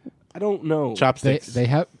 I don't know. Chopsticks. They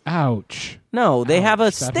have, ouch. No, they have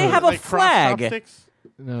a that they hurt. have a like cross flag. chopsticks?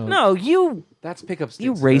 No. No, you That's pickup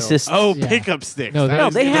sticks. racist. Oh, Yeah. pickup sticks. No, That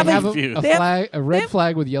is they have getting a- a confused. they have- flag, a red have-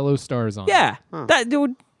 flag with yellow stars on it. Yeah, that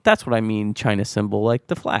dude. That's what I mean. China symbol, like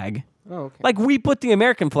the flag. Oh, okay. Like we put the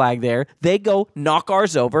American flag there. They go knock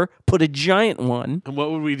ours over. Put a giant one. And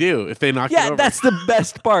what would we do if they knocked it Yeah, over? that's the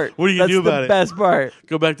best part. What do you that's do about the it? best part.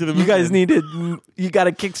 Go back to the moon. You guys need to. You got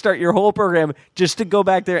to kickstart your whole program just to go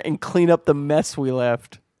back there and clean up the mess we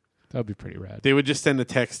left. That would be pretty rad. They would just send a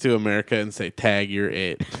text to America and say, "Tag, you're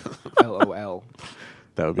it." LOL.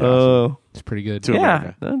 That would be awesome. It's pretty good. To Yeah,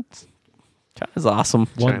 America. that's China's awesome.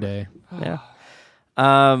 One China. day.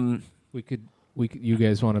 Yeah. We could, you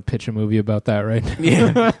guys want to pitch a movie about that, right?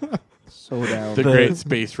 Yeah. So down. The Great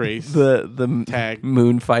Space Race. the Tag.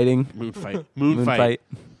 moon fighting. Moon fight. Moon fight.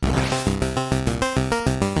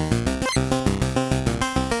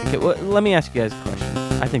 Okay, well, let me ask you guys a question.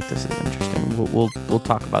 I think this is interesting. We'll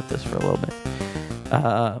talk about this for a little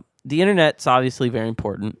bit. The internet's obviously very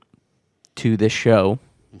important to this show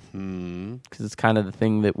because it's kind of the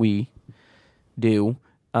thing that we do.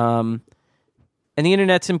 And the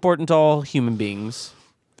internet's important to all human beings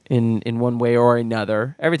in one way or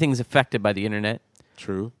another. Everything's affected by the internet.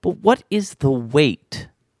 True. But what is the weight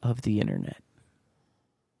of the internet?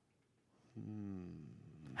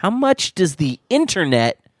 How much does the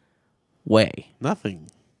internet weigh? Nothing.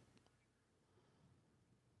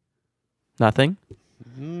 Nothing?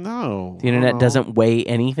 No. The internet No. doesn't weigh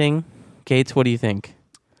anything? Gates, what do you think?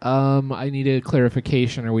 I need a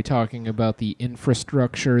clarification. Are we talking about the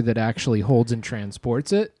infrastructure that actually holds and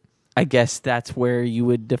transports it? I guess that's where you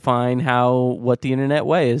would define what the internet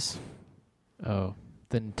weighs. Oh,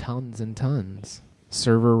 then tons and tons.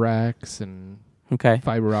 Server racks and Okay.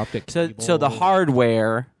 fiber optic So cables. the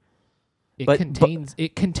hardware, it but-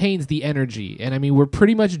 contains the energy. And I mean, we're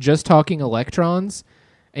pretty much just talking electrons.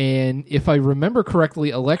 And if I remember correctly,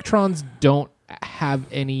 electrons don't have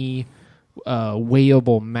any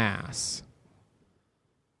weighable mass.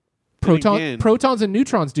 Protons and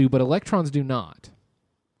neutrons do, but electrons do not.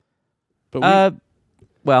 But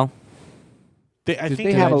well, I think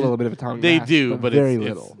they have a little bit of a tongue. They mass, do, but but very it's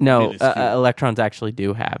little. no, minuscule. electrons actually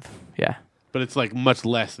do have. Yeah. But it's like much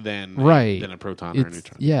less than a proton or a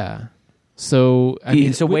neutron. Yeah. So I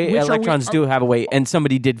mean, so electrons do have a weight, and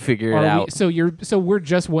somebody did figure it out. So we're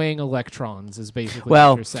just weighing electrons, is basically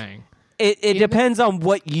Well, what you're saying. It depends on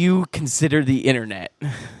what you consider the internet.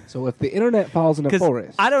 So if the internet falls in a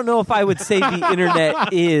forest, I don't know if I would say the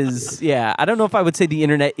internet is. Yeah, I don't know if I would say the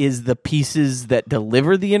internet is the pieces that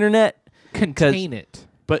deliver the internet. Contain it.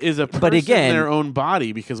 But is a person their own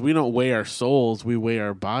body? Because we don't weigh our souls, we weigh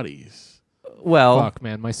our bodies. Well, fuck,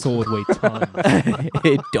 man, my soul would weigh tons.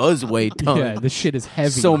 It does weigh tons. Yeah, this shit is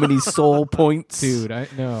heavy. So many soul points, dude.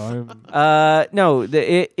 No.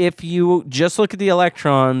 If you just look at the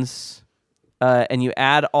electrons, and you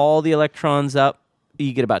add all the electrons up,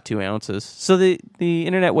 you get about 2 ounces. So the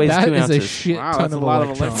internet weighs 2 ounces. That is a shit ton of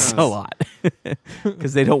electrons. That's a lot.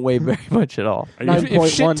 Because they don't weigh very much at all.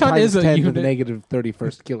 9.1 times 10 to unit, the negative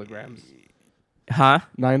 31st kilograms. Huh?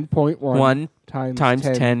 9.1 times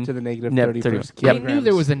 10 to the negative 31st kilograms. I knew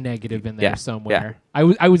there was a negative in there somewhere.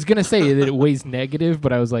 Yeah. I was going to say that it weighs negative,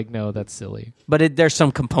 but I was like, no, that's silly. But there's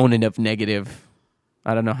some component of negative.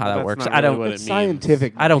 I don't know how that works. I don't. What it's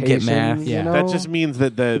scientific. I don't get math. Yeah, that just means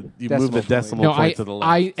that you move the decimal point to the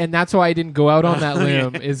left. And that's why I didn't go out on that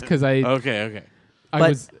limb. Is because I okay.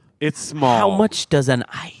 It's small. How much does an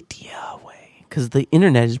idea weigh? Because the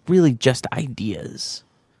internet is really just ideas.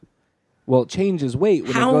 Well, it changes weight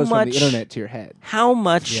when it goes from the internet to your head. How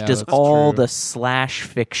much does all the slash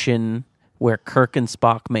fiction where Kirk and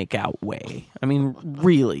Spock make out weigh? I mean,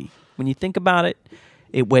 really, when you think about it,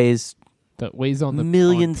 it weighs. That weighs on the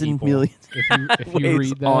millions on and millions. If you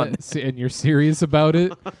read that and you're serious about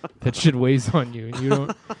it, that shit weighs on you.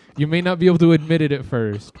 And you may not be able to admit it at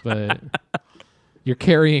first, but you're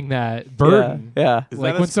carrying that burden. Yeah.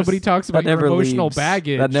 Like when somebody talks about your emotional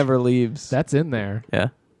baggage. That never leaves. That's in there. Yeah.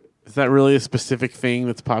 Is that really a specific thing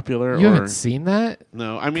that's popular? You haven't seen that?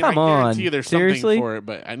 No. I mean, Come I on. guarantee there's something for it,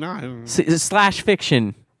 but I know. Slash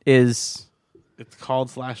fiction is. It's called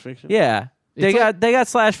slash fiction? Yeah. They got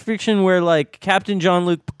slash fiction where like Captain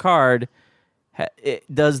Jean-Luc Picard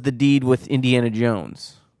does the deed with Indiana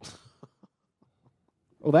Jones.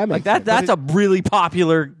 Well, that makes sense. That's a really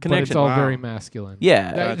popular connection. But it's all very masculine.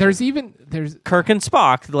 Yeah. There's Kirk and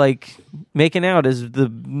Spock like making out is the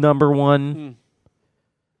number one.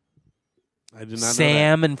 I did not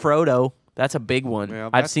Sam know that. and Frodo. That's a big one. Well,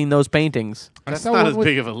 I've seen those paintings. That's not as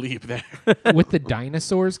big of a leap there. With the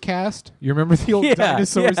Dinosaurs cast. You remember the old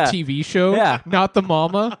Dinosaurs TV show? Yeah. Not the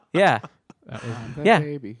mama? Yeah.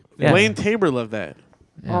 Baby. Yeah. Blaine Tabor loved that.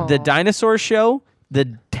 Yeah. The Dinosaur Show,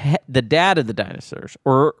 the dad of the dinosaurs,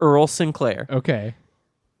 or Earl Sinclair. Okay.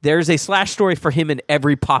 There's a slash story for him in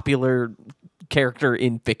every popular character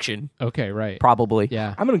in fiction. Okay, right. Probably.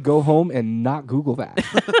 Yeah. I'm going to go home and not Google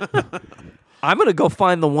that. I'm going to go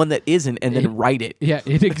find the one that isn't and then write it. Yeah,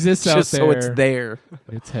 it exists out there. Just so it's there.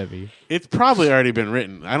 It's heavy. It's probably already been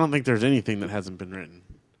written. I don't think there's anything that hasn't been written.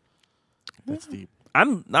 That's deep.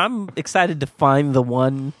 I'm excited to find the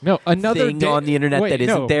one another thing on the internet that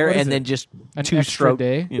isn't there and then just an two extra stroke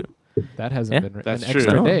day. You know. That hasn't been written. That's an true.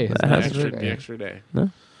 extra No, day. The extra day.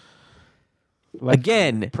 No.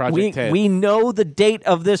 Again, Project Ted. we know the date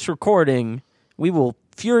of this recording. We will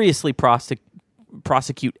furiously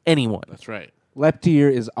prosecute anyone. That's right. Leptir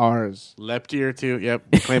is ours. Leptir too. Yep.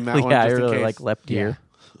 Claim that one. Yeah, just I really in like case. Leptir.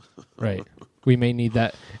 Right. We may need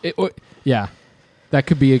that. Yeah. That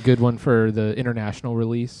could be a good one for the international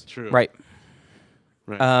release. True. Right.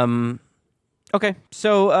 Okay.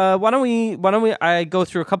 So why don't we I go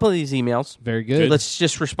through a couple of these emails. Very good. Let's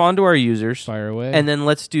just respond to our users. Fire away. And then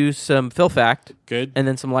let's do some Phil Fact. Good. And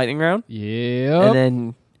then some lightning round. Yeah. And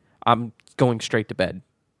then I'm going straight to bed.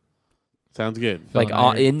 Sounds good. Like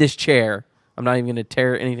in this chair. I'm not even going to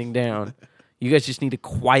tear anything down. You guys just need to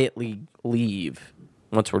quietly leave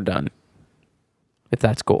once we're done. If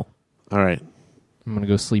that's cool. All right. I'm going to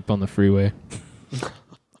go sleep on the freeway.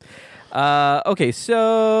 Okay,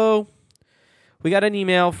 so we got an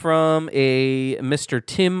email from a Mr.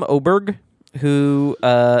 Tim Oberg who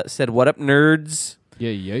said, "What up, nerds?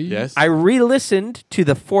 Yeah. Yes. I re-listened to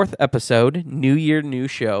the 4th episode, New Year, New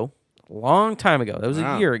Show, a long time ago. That was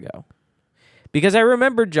a year ago. Because I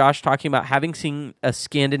remembered Josh talking about having seen a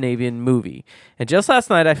Scandinavian movie. And just last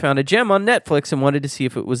night, I found a gem on Netflix and wanted to see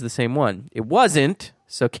if it was the same one. It wasn't,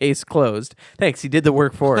 so case closed. Thanks, he did the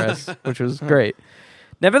work for us, which was great.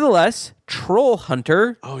 Nevertheless, Troll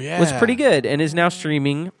Hunter was pretty good and is now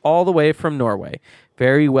streaming all the way from Norway.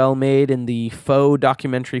 Very well made in the faux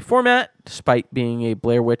documentary format, despite being a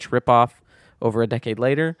Blair Witch ripoff over a decade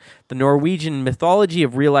later. The Norwegian mythology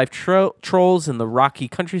of real-life trolls in the rocky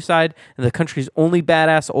countryside and the country's only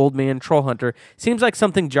badass old man troll hunter seems like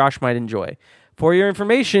something Josh might enjoy. For your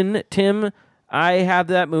information, Tim, I have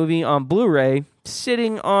that movie on Blu-ray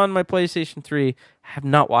sitting on my PlayStation 3. I have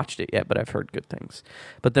not watched it yet, but I've heard good things.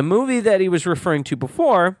 But the movie that he was referring to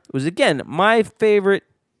before was, again, my favorite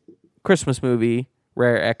Christmas movie,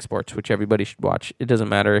 Rare Exports, which everybody should watch. It doesn't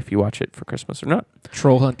matter if you watch it for Christmas or not.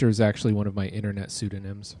 Troll Hunter is actually one of my internet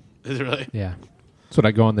pseudonyms. Is it really? Yeah. That's what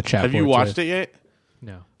I go on the chat Have you watched it yet?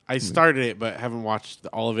 No. I started it, but haven't watched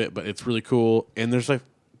all of it, but it's really cool. And there's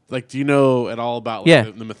like, do you know at all about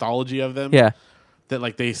the mythology of them? Yeah. That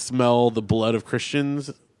like they smell the blood of Christians?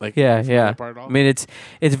 Like, yeah. that part at all? I mean,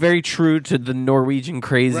 it's very true to the Norwegian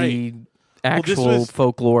crazy actual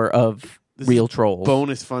folklore of real trolls.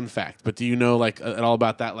 Bonus fun fact. But do you know like at all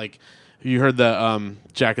about that? Like, you heard the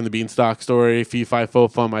Jack and the Beanstalk story, Fee Fi Fo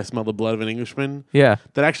Fum, I smell the blood of an Englishman? Yeah.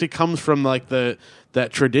 That actually comes from like that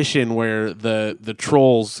tradition where the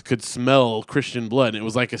trolls could smell Christian blood. And it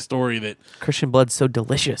was like a story that Christian blood's so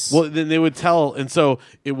delicious. Well, then they would tell, and so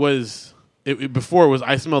it was before it was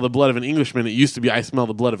I smell the blood of an Englishman. It used to be I smell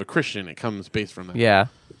the blood of a Christian. It comes based from that. Yeah.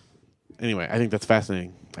 Anyway, I think that's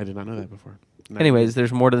fascinating. I did not know that before. Anyways,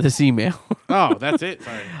 there's more to this email. Oh, that's it.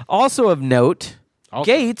 Sorry. Also of note,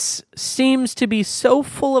 Gates seems to be so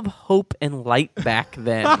full of hope and light back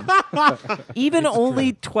then. Even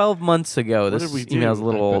only 12 months ago. This email's a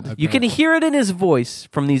little old. You can hear it in his voice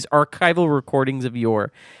from these archival recordings of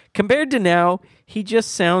yore. Compared to now, he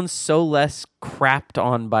just sounds so less crapped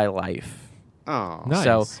on by life. Oh, nice.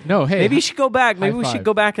 So no, hey, maybe you should go back. Maybe we should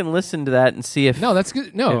go back and listen to that and see if. No, that's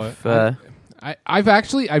good. No,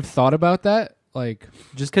 I've thought about that. Like,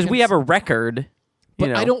 just because we have a record.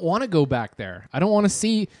 But I don't want to go back there. I don't want to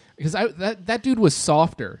see, because that dude was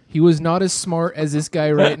softer. He was not as smart as this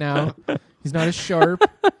guy right now. He's not as sharp.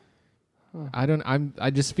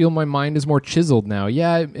 I just feel my mind is more chiseled now.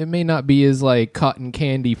 Yeah, it may not be as like cotton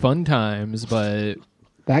candy fun times, but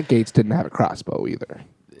that Gates didn't have a crossbow either.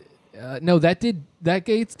 No, that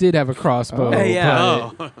Gates did have a crossbow.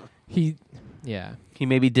 He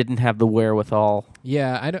maybe didn't have the wherewithal.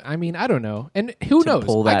 Yeah, I don't know. And who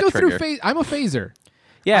knows? I go through phase. I'm a phaser.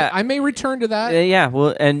 Yeah, I may return to that. Yeah,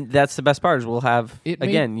 well, and that's the best part is we'll have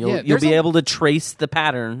you'll be able to trace the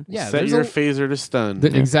pattern. Yeah, set your phaser to stun.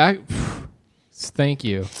 Exact. Thank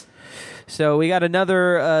you. So we got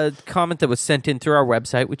another comment that was sent in through our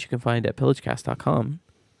website, which you can find at pillagecast.com.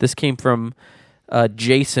 This came from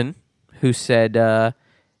Jason, who said,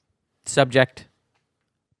 subject.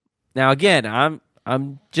 Now again,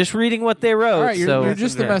 I'm just reading what they wrote. All right, you're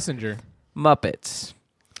just the messenger. Muppets.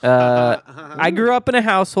 I grew up in a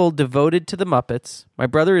household devoted to the Muppets. My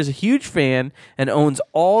brother is a huge fan and owns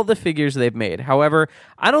all the figures they've made. However,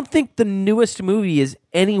 I don't think the newest movie is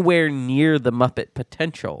anywhere near the Muppet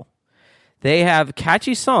potential. They have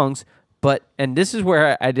catchy songs, and this is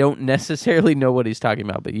where I don't necessarily know what he's talking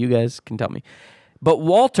about, but you guys can tell me. But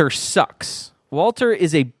Walter sucks. Walter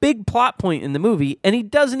is a big plot point in the movie, and he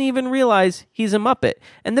doesn't even realize he's a Muppet.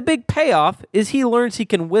 And the big payoff is he learns he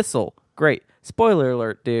can whistle. Great. Spoiler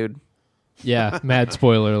alert, dude. Yeah, mad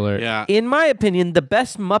spoiler alert. Yeah. In my opinion, the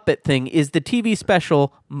best Muppet thing is the TV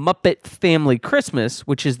special Muppet Family Christmas,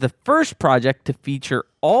 which is the first project to feature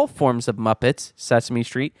all forms of Muppets, Sesame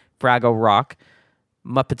Street, Fraggle Rock,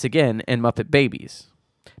 Muppets Again, and Muppet Babies.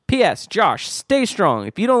 P.S. Josh, stay strong.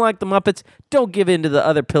 If you don't like the Muppets, don't give in to the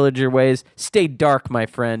other pillager ways. Stay dark, my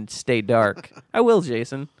friend. Stay dark. I will,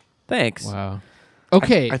 Jason. Thanks. Wow.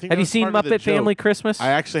 Okay. I think have you seen Muppet Family Christmas? I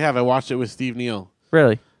actually have. I watched it with Steve Neal.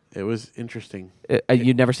 Really? It was interesting.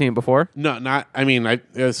 You'd never seen it before? No, not. I mean,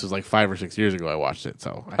 this was like 5 or 6 years ago. I watched it.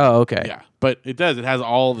 So. Okay. Yeah, but it does. It has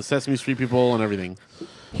all the Sesame Street people and everything.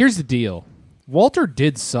 Here's the deal. Walter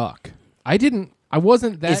did suck. I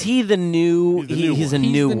wasn't that. Is he the new? He's a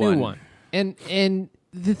new one. And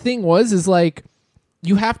the thing is like,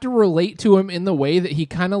 you have to relate to him in the way that he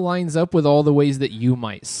kind of lines up with all the ways that you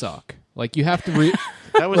might suck. Like, you have to...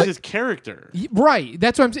 That was his character. Right.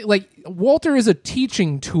 That's what I'm saying. Like, Walter is a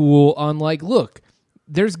teaching tool on, like, look,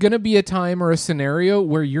 there's going to be a time or a scenario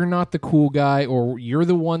where you're not the cool guy or you're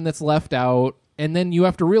the one that's left out. And then you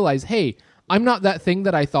have to realize, hey, I'm not that thing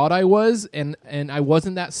that I thought I was, and I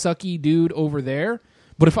wasn't that sucky dude over there.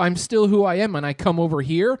 But if I'm still who I am and I come over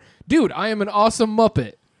here, dude, I am an awesome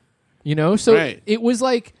Muppet. You know? So It was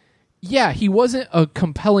like, yeah, he wasn't a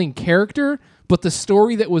compelling character, but the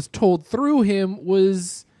story that was told through him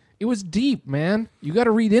It was deep, man. You got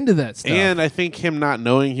to read into that stuff. And I think him not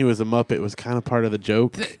knowing he was a Muppet was kind of part of the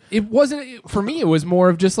joke. It wasn't for me. It was more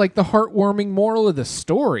of just like the heartwarming moral of the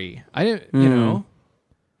story. I didn't, you know,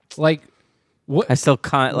 like what. I still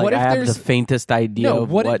can't. Like, what if I have there's- the faintest idea No,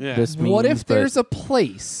 of what what if- this means. What if but there's a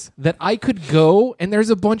place that I could go and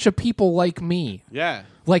there's a bunch of people like me? Yeah.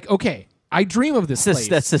 Like, okay, I dream of this place.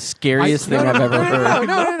 that's the scariest thing I've ever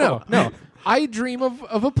heard. No. I dream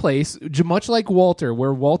of a place, much like Walter,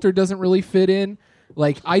 where Walter doesn't really fit in.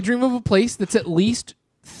 Like, I dream of a place that's at least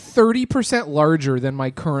 30% larger than my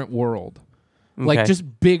current world. Like, Okay.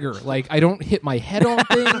 just bigger. Like, I don't hit my head on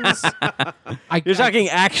things. You're talking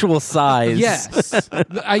actual size. Yes.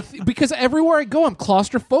 Because everywhere I go, I'm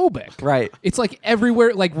claustrophobic. Right. It's like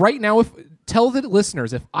everywhere. Like, right now, tell the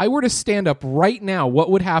listeners, if I were to stand up right now, what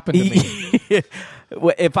would happen to me?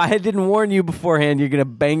 If I didn't warn you beforehand, you're gonna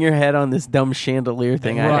bang your head on this dumb chandelier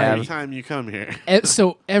thing I Right. have. Every time you come here.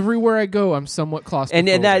 So everywhere I go, I'm somewhat claustrophobic.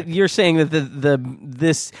 And that you're saying that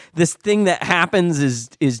this thing that happens is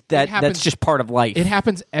that happens- that's just part of life. It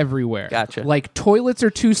happens everywhere. Gotcha. Like, toilets are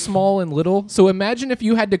too small and little. So imagine if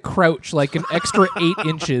you had to crouch like an extra 8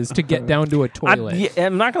 inches to get down to a toilet.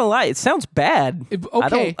 I'm not gonna lie, it sounds bad.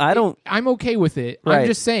 Okay, I don't. I'm okay with it. Right. I'm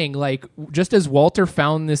just saying, like, just as Walter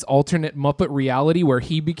found this alternate Muppet reality where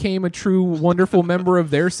he became a true, wonderful member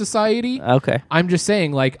of their society. Okay. I'm just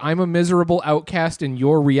saying, like, I'm a miserable outcast in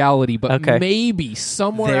your reality, but Okay. maybe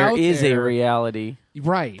somewhere There out is there, a reality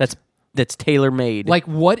right? that's tailor made. Like,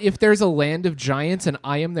 what if there's a land of giants and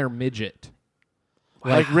I am their midget?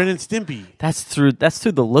 Like Ren and Stimpy. that's through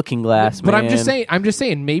the looking glass. But man. I'm just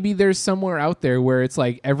saying, maybe there's somewhere out there where it's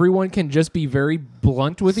like everyone can just be very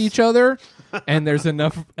blunt with each other, and there's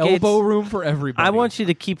enough elbow room for everybody. I want you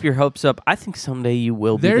to keep your hopes up. I think someday you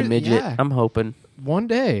will be There- the midget. yeah. I'm hoping one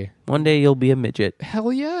day. one day you'll be a midget.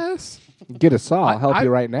 Hell yes. Get a saw. I'll help I- you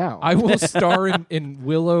right now. I will star in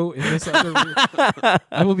Willow in this other.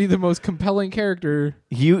 I will be the most compelling character.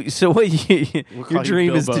 Your call you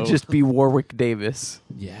dream is to Bilbo. just be Warwick Davis.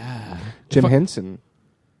 Yeah. Jim Henson.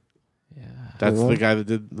 That's Willow? the guy that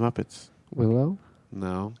did Muppets. Willow?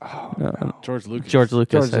 No. No, George Lucas. George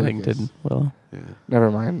Lucas, George I think, Lucas. did. Well, Yeah. Never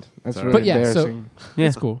mind. That's Sorry. really But yeah, so embarrassing. yeah.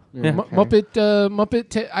 it's cool. Yeah, okay.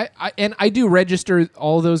 Muppet. And I do register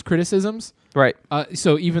all those criticisms. Right.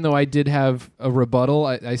 So even though I did have a rebuttal,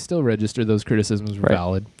 I still register those criticisms were Right.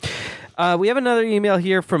 valid. We have another email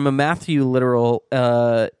here from a Matthew Literal,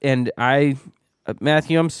 and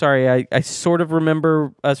Matthew, I'm sorry, I sort of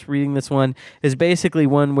remember us reading this one. It's basically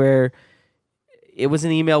one where it was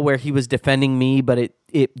an email where he was defending me, but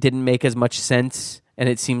it didn't make as much sense, and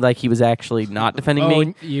it seemed like he was actually not defending me.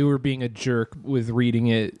 And you were being a jerk with reading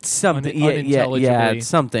it. Something, unintelligibly. yeah,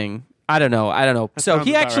 something. I don't know. So sounds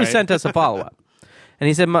he about actually right. sent us a follow-up. And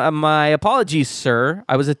he said, my apologies, sir.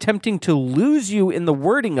 I was attempting to lose you in the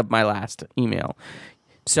wording of my last email.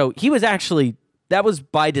 So he was actually, that was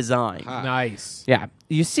by design. Nice. Yeah.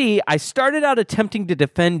 You see, I started out attempting to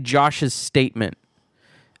defend Josh's statement.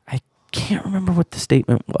 I can't remember what the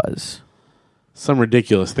statement was. Some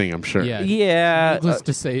ridiculous thing, I'm sure. Yeah. Yeah. Needless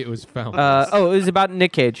to say, it was found. It was about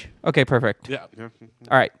Nick Cage. Okay, perfect. Yeah.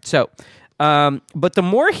 All right, so, but the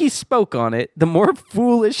more he spoke on it, the more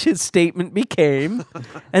foolish his statement became,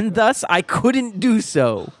 and thus I couldn't do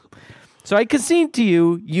so. So I concede to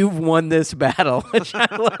you, you've won this battle, which I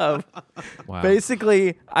love. Wow.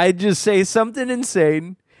 Basically, I just say something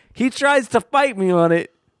insane. He tries to fight me on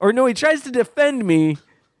it, or no, he tries to defend me,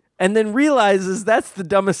 and then realizes that's the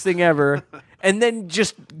dumbest thing ever, and then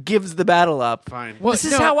just gives the battle up. Fine. Well, This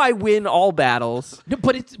is no. how I win all battles. No,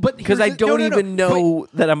 but Because I don't even know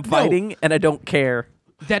that I'm fighting, and I don't care.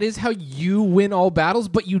 That is how you win all battles,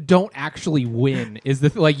 but you don't actually win. Is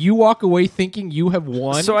the like you walk away thinking you have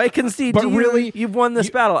won? So I concede But to you, really, you've won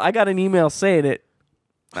this battle. I got an email saying it.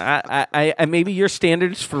 I maybe your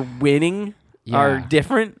standards for winning are Yeah.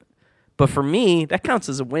 different, but for me, that counts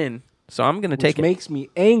as a win. So I'm going to Which take it. makes me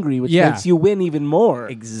angry, which Yeah. makes you win even more.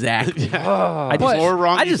 Exactly. The But- more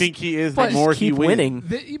wrong I you just- think he is, but the more keep he wins.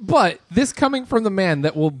 winning. But this coming from the man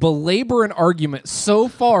that will belabor an argument so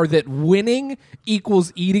far that winning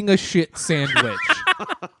equals eating a shit sandwich.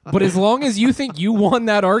 But as long as you think you won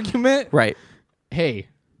that argument, Right. hey,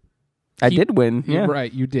 I did win. you're Yeah.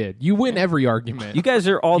 right, you did. You win every argument. You guys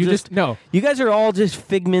are all You just no. You guys are all just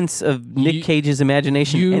figments of Nick You- Cage's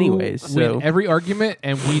imagination, You anyways. So win every argument,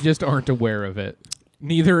 and we just aren't aware of it.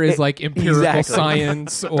 Neither is like empirical Exactly.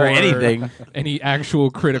 science or anything. any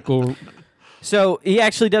actual critical. So he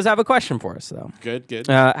actually does have a question for us, though. Good.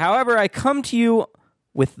 However, I come to you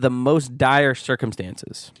with the most dire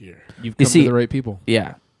circumstances. Here. You've You come see- to the right people.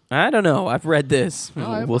 Yeah. I don't know. I've read this.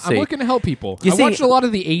 No, We'll see. I'm looking to help people. You I see- watched a lot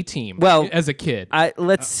of the A-Team as a kid.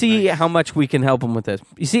 Let's see how much we can help him with this.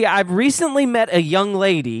 You see, I've recently met a young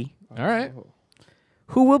lady All right.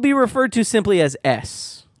 who will be referred to simply as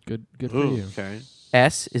S. Good for Ooh, you. okay.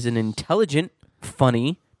 S is an intelligent,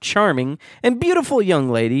 funny, charming, and beautiful young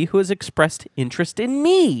lady who has expressed interest in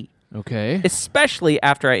me, Okay. especially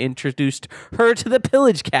after I introduced her to the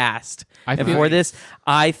Pillage Cast. I And feel- for this,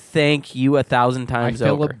 I thank you 1,000 I times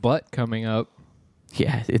feel over. a butt coming up.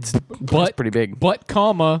 Yeah, it's Butt pretty big. Butt,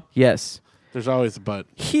 comma. Yes. There's always a but.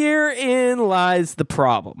 Herein lies the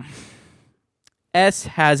problem. S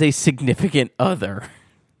has a significant other.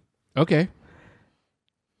 Okay.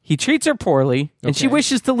 He treats her poorly, and she Okay.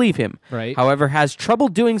 wishes to leave him. Right. However, has trouble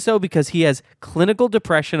doing so because he has clinical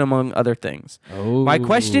depression, among other things. Oh. My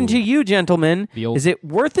question to you, gentlemen, The old- is it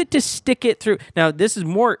worth it to stick it through? Now, this is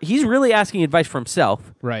more, he's really asking advice for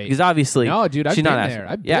himself. Right. Because obviously, No, dude, I've she's been not there.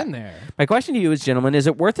 asking. I've Yeah. been there. My question to you is, gentlemen, is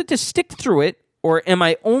it worth it to stick through it, or am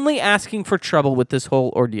I only asking for trouble with this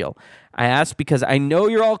whole ordeal? I ask because I know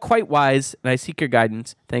you're all quite wise, and I seek your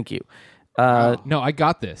guidance. Thank you. No, I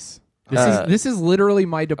got this. This is literally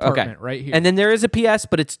my department right here. And then there is a PS,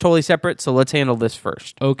 but it's totally separate, so let's handle this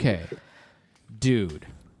first. Okay. Dude,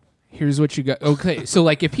 here's what you got. Okay, so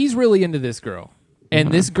like if he's really into this girl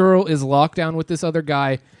and this girl is locked down with this other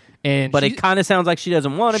guy and But she's, it kind of sounds like she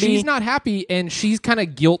doesn't want to be. she's not happy and she's kind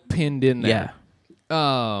of guilt pinned in there.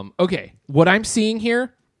 Okay, what I'm seeing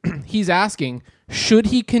here, he's asking, should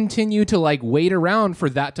he continue to like wait around for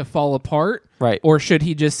that to fall apart? Right. Or should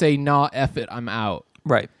he just say, nah, F it, I'm out?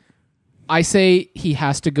 Right. I say he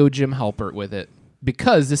has to go Jim Halpert with it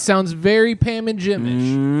because this sounds very Pam and Jim-ish.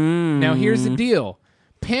 Now, here's the deal.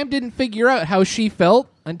 Pam didn't figure out how she felt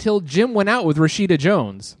until Jim went out with Rashida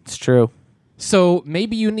Jones. It's true. So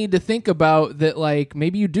maybe you need to think about that, like,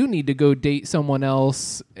 maybe you do need to go date someone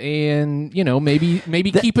else and, you know, maybe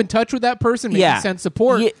keep in touch with that person, maybe send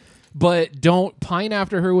support, but don't pine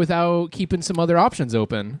after her without keeping some other options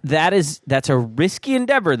open. That's a risky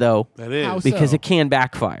endeavor, though. That is. How Because so? it can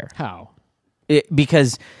backfire. How?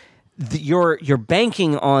 Because you're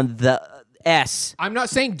banking on the S. I'm not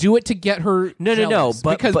saying do it to get her. No, jealous,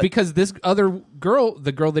 but- because this other girl,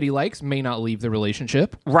 the girl that he likes, may not leave the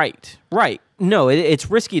relationship. Right. No, it's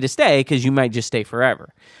risky to stay because you might just stay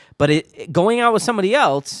forever. But going out with somebody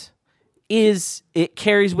else it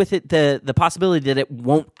carries with it the possibility that it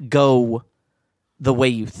won't go the way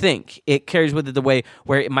you think. It carries with it the way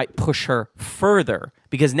where it might push her further.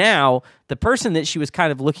 Because now the person that she was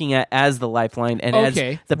kind of looking at as the lifeline and as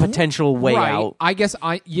the potential way right. out. I guess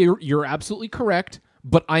you're absolutely correct,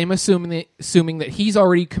 but I'm assuming that he's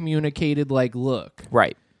already communicated, like, look,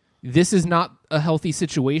 Right. this is not a healthy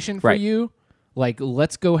situation for Right. you. Like,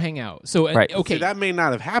 let's go hang out. So, Right. okay, See, that may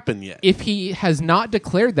not have happened yet. if he has not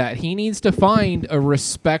declared that, he needs to find a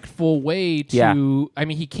respectful way to. Yeah. I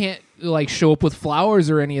mean, he can't like show up with flowers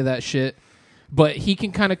or any of that shit, but he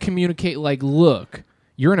can kind of communicate, like, look,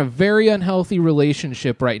 you're in a very unhealthy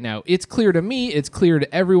relationship right now. It's clear to me. It's clear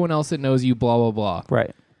to everyone else that knows you. Blah blah blah.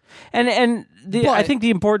 Right. And I But- think the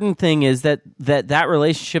important thing is that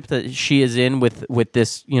relationship that she is in with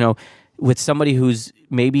this, you know, with somebody who's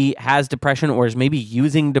maybe has depression or is maybe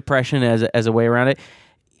using depression as a way around it,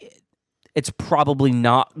 it's probably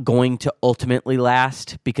not going to ultimately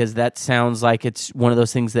last because that sounds like it's one of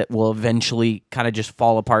those things that will eventually kind of just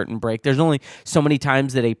fall apart and break. There's only so many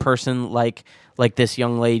times that a person like this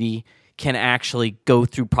young lady can actually go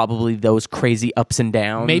through probably those crazy ups and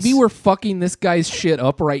downs. Maybe we're fucking this guy's shit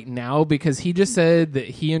up right now because he just said that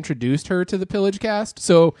he introduced her to the Pillage Cast.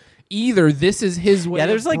 So either this is his way. Yeah,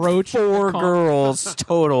 there's of like broaching 4 the girls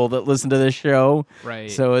total that listen to this show, Right.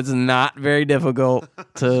 So it's not very difficult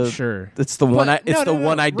to. Sure. It's the one. But- It's no, the no, no,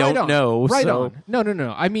 one I right don't on, know. Right so. on.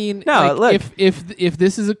 No. I mean, No, like, look. if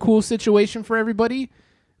this is a cool situation for everybody,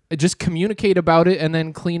 just communicate about it and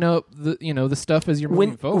then clean up the stuff as you're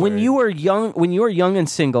moving forward. When you are young and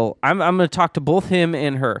single, I'm going to talk to both him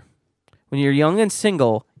and her. When you're young and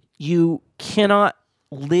single, you cannot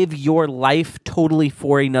live your life totally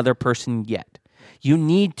for another person yet. You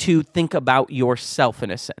need to think about yourself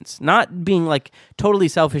in a sense, not being like totally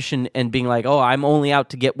selfish and being like, oh, I'm only out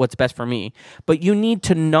to get what's best for me. But you need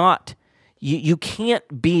to not. You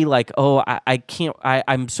can't be like, oh, I can't.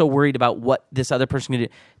 I'm so worried about what this other person can do.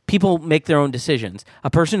 People make their own decisions. A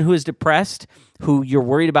person who is depressed, who you're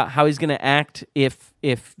worried about how he's going to act if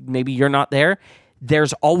maybe you're not there,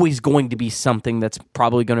 there's always going to be something that's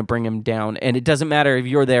probably going to bring him down, and it doesn't matter if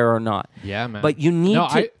you're there or not. Yeah, man. But you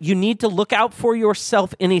need you need to look out for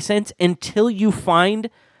yourself in a sense until you find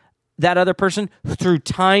that other person through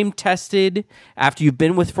time tested, after you've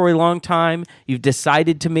been with for a long time, you've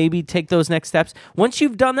decided to maybe take those next steps. Once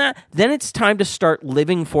you've done that, then it's time to start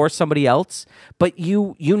living for somebody else. But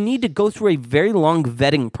you need to go through a very long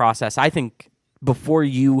vetting process, I think, before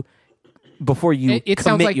you It sounds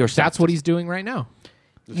commit like yourself. that's what he's doing right now.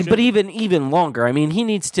 But even longer. I mean, he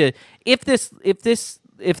needs to. If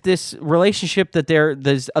this relationship that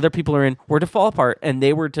those other people are in were to fall apart and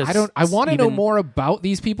they were to, I want to know more about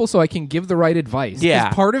these people so I can give the right advice. Yeah.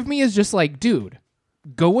 'Cause part of me is just like, dude,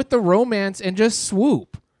 go with the romance and just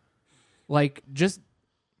swoop. Like, just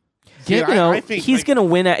get. Yeah, You know, I think, he's like- gonna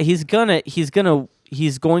win. He's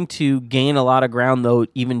going to gain a lot of ground though,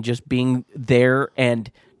 even just being there and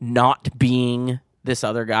not being this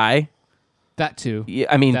other guy. that too. Yeah,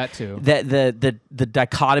 I mean, That too. The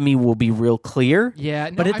dichotomy will be real clear. Yeah,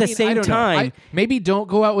 no, but at I the mean, I same don't know. time, maybe don't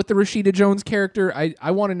go out with the Rashida Jones character.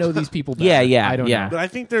 I want to know these people better. Yeah, I don't yeah. know. But I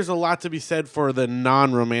think there's a lot to be said for the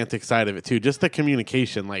non-romantic side of it too. Just the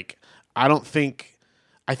communication. Like,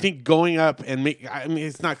 I think going up and I mean,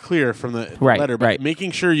 it's not clear from the Right, letter, but right.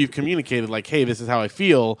 making sure you've communicated, like, hey, this is how I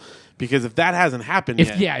feel, because if that hasn't happened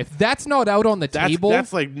yet, If that's not out on the table,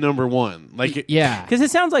 that's like number one. Like, yeah. because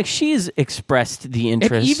it sounds like she's expressed the And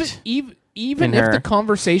interest. even in if her. the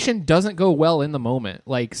conversation doesn't go well in the moment,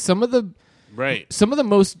 like some of the right.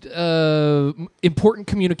 most important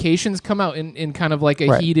communications come out in kind of like a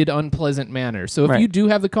Right. heated, unpleasant manner. So if Right. you do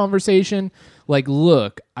have the conversation, like,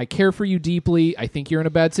 look, I care for you deeply. I think you're in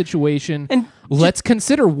a bad situation. And let's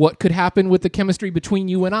consider what could happen with the chemistry between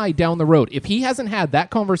you and I down the road. If he hasn't had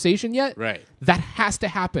that conversation yet, Right. that has to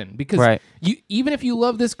happen because Right. you, even if you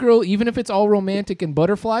love this girl, even if it's all romantic and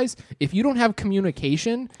butterflies, if you don't have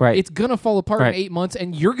communication, Right. it's gonna fall apart Right. in 8 months,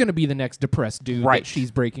 and you're gonna be the next depressed dude Right. that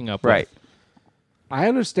she's breaking up Right. with. I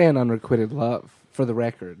understand unrequited love, for the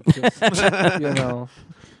record. Just, you know.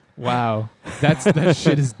 Wow, that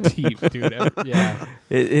shit is deep, dude. Yeah.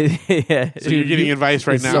 Yeah. So you're getting advice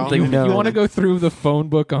right it's now. something- You No. want to go through the phone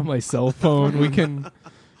book on my cell phone? We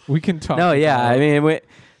can talk. No, yeah. about I it. mean,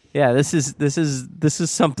 this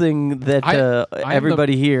is something that I'm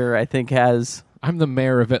everybody here, I think, has. I'm the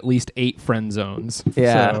mayor of at least 8 friend zones.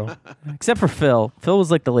 Yeah. So Except for Phil. Phil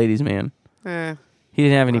was like the ladies' man. He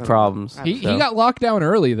didn't have any problems. he so. got locked down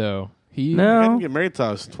early though. I didn't No. get married till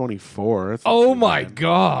I was 24. That's not Oh too my bad.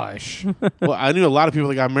 gosh. Well, I knew a lot of people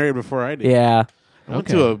that got married before I did. Yeah. I went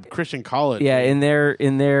to a Christian college. Yeah. In their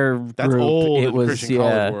That's group, old it in was Christian yeah.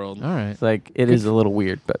 college world. All right. It's like it is a little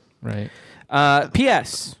weird, but. Right.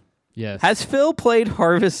 P.S. Yes. Has Phil played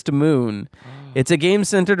Harvest Moon? It's a game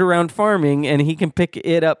centered around farming, and he can pick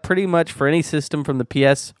it up pretty much for any system from the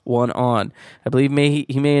PS1 on. I believe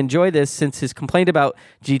he may enjoy this since his complaint about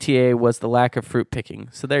GTA was the lack of fruit picking.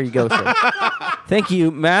 So there you go, sir. Thank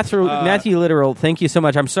you, Matthew Literal. Thank you so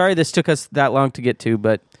much. I'm sorry this took us that long to get to,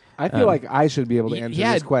 but I feel like I should be able to answer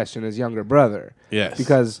yeah. this question as younger brother. Yes.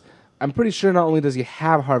 Because I'm pretty sure not only does he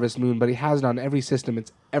have Harvest Moon, but he has it on every system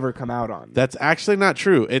it's ever come out on. That's actually not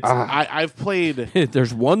true. It's I've played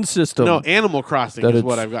there's one system. no Animal Crossing That is it's-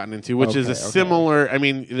 what I've gotten into, which is a Okay, okay. similar. I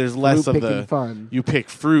mean, there's less of Fruit-picking the fun. You pick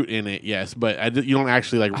fruit in it, yes, but you don't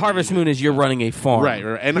actually like Harvest Moon is you're running a farm. right,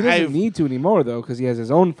 right. And He doesn't I've need to anymore, though, because he has his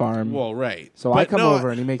own farm. well, right. So I But come no, over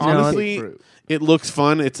and he makes me honestly. pick fruit. It looks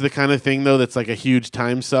fun. It's the kind of thing though that's like a huge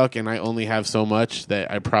time suck, and I only have so much that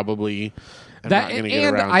I probably am not going to get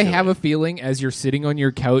and around. I to have it. a feeling as you're sitting on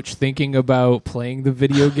your couch thinking about playing the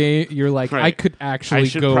video game, you're like, Right. I could actually I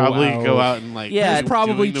should go probably out. go out and like Yeah, do- there's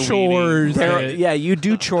probably doing the chores. weeding. Right. Yeah, you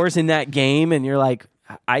do chores in that game, and you're like,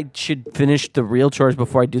 I should finish the real chores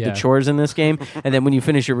before I do Yeah. the chores in this game. And then when you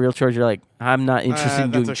finish your real chores, you're like, I'm not interested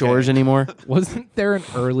in that's doing okay. chores anymore. Wasn't there an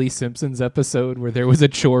early Simpsons episode where there was a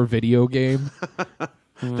chore video game?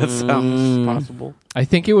 That sounds possible. I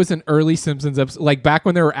think it was an early Simpsons episode, like back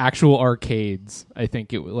when there were actual arcades. I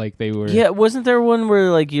think it was like they were. Yeah, wasn't there one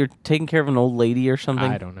where like you're taking care of an old lady or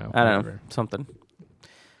something? I don't know. I don't know. Whatever. Something.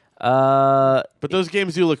 But those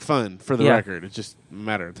games do look fun, for the Yeah. record. It's just a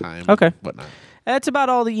matter of time. Okay. Whatnot. That's about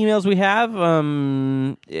all the emails we have.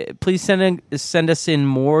 Please send us in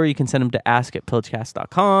more. You can send them to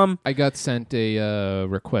ask@pillagecast.com. I got sent a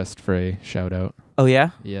request for a shout out. Oh, yeah?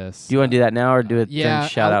 Yes. Do you want to do that now or do it Yeah. then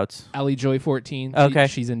shout outs? Allie Joy 14. Okay.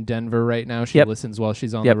 She's in Denver right now. She Yep. listens while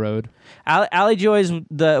she's on Yep. the road. Allie Joy is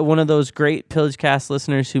one of those great PillageCast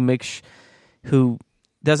listeners who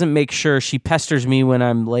doesn't make sure she pesters me when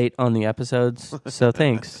I'm late on the episodes. So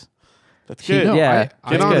thanks. That's She- good. no, yeah, I,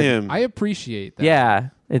 Get it's on good. him. I appreciate that. Yeah,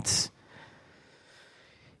 it's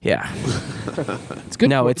It's good.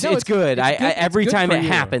 no, for, it's good. It's I good- every it's good time for it you.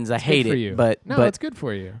 happens, I It's hate good for it. you. But no, but it's good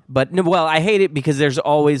for you. but no, well, I hate it because there's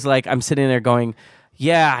always like I'm sitting there going,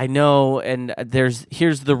 Yeah, I know, and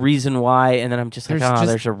here's the reason why, and then I'm just like, There's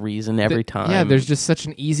there's a reason every time. Yeah, there's just such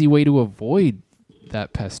an easy way to avoid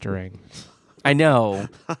that pestering. I know,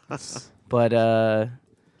 but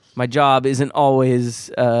my job isn't always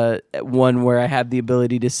one where I have the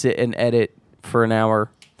ability to sit and edit for an hour.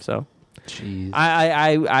 So, Jeez.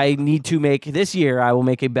 I need to make this year. I will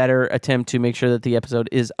make a better attempt to make sure that the episode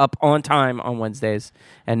is up on time on Wednesdays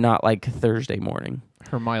and not like Thursday morning.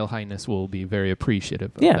 Her Mile Highness will be very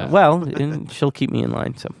appreciative of Yeah, that. well, and she'll keep me in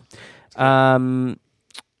line. So,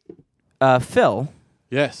 Phil,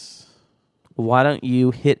 Yes. why don't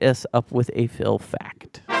you hit us up with a Phil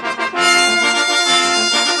fact?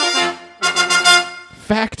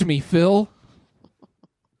 Fact me, Phil.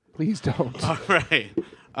 Please don't. All right.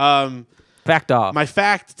 Fact off. My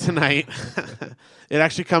fact tonight, it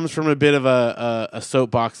actually comes from a bit of a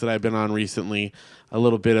soapbox that I've been on recently, a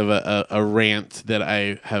little bit of a rant that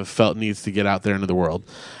I have felt needs to get out there into the world.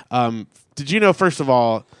 Did you know, first of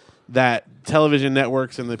all, that television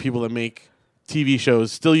networks and the people that make TV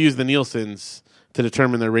shows still use the Nielsen's to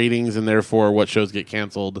determine their ratings and therefore what shows get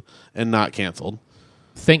canceled and not canceled?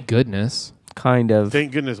 Thank goodness. Kind of.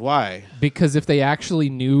 Thank goodness. Why? Because if they actually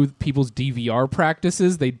knew people's DVR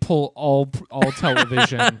practices, they'd pull all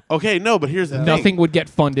television. Okay, no, but here's the thing. Nothing would get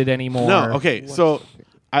funded anymore. No, okay. So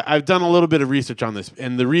I've done a little bit of research on this,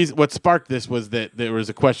 and the reason what sparked this was that there was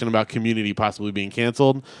a question about Community possibly being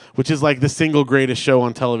canceled, which is like the single greatest show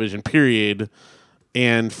on television, period.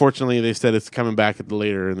 And fortunately, they said it's coming back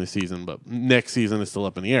later in the season, but next season is still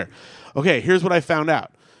up in the air. Okay, here's what I found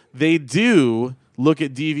out. They do look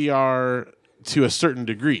at DVR to a certain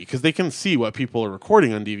degree because they can see what people are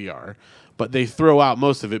recording on DVR, but they throw out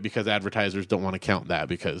most of it because advertisers don't want to count that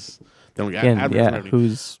because they don't get advertising.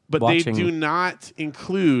 Who's But watching? they do not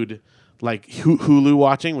include like Hulu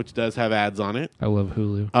watching, which does have ads on it. I love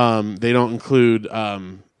Hulu. They don't include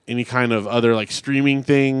any kind of other like streaming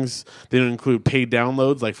things. They don't include paid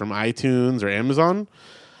downloads like from iTunes or Amazon.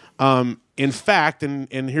 In fact, and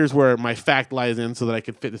here's where my fact lies in so that I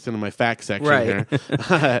could fit this into my fact section Right. here.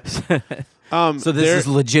 So this is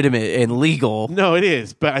legitimate and legal. No, it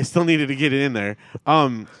is, but I still needed to get it in there.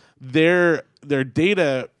 Their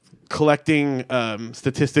data collecting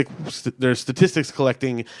their statistics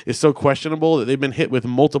collecting is so questionable that they've been hit with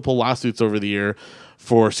multiple lawsuits over the year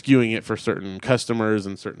for skewing it for certain customers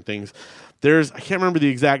and certain things. I can't remember the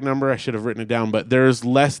exact number. I should have written it down, but there's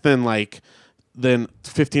less than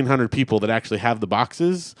 1,500 people that actually have the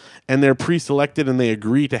boxes, and they're pre-selected and they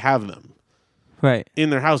agree to have them Right. in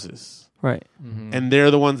their houses. Right. And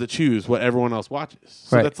they're the ones that choose what everyone else watches.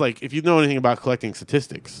 So Right. that's like, if you know anything about collecting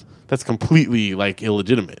statistics, that's completely like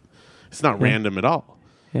illegitimate. It's not random at all.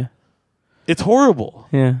 Yeah. It's horrible.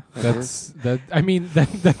 Yeah. That's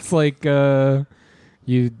like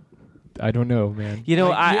you. I don't know, man. You know,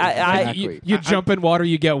 Like, you jump in water,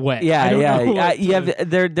 you get wet. Yeah, I don't know yeah. what You have,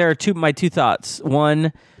 there are my two thoughts.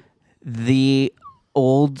 One, the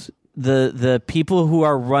people who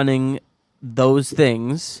are running those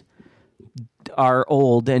things are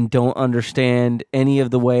old and don't understand any of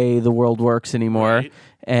the way the world works anymore, Right.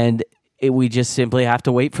 and we just simply have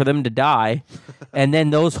to wait for them to die, and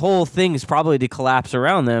then those whole things probably to collapse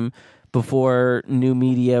around them before new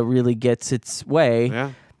media really gets its way.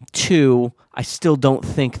 Yeah. Two, I still don't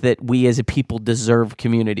think that we as a people deserve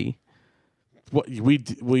community.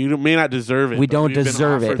 You may not deserve it. We but don't we've been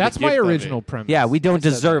deserve it. offered the That's my gift of original it. premise. Yeah, we don't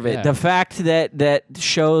deserve it. Yeah. The fact that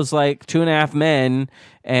shows like 2.5 Men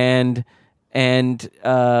and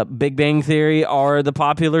Big Bang Theory are the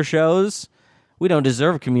popular shows, we don't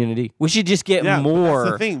deserve community. We should just get more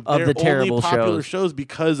that's the thing. of They're the terrible only popular shows.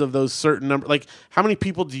 because of those certain numbers. Like, how many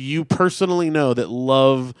people do you personally know that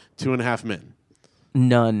love 2.5 Men?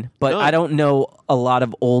 None. But None. I don't know a lot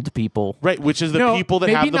of old people. Right, which is the No, people that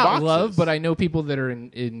maybe have the not boxes. love, but I know people that are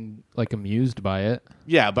in like amused by it.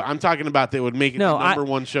 Yeah, but I'm talking about that would make it No, the number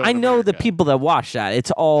one show. I in know the America. people that watch that.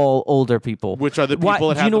 It's all older people. Which are the people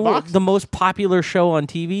that do have you know the what boxes. the most popular show on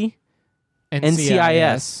TV?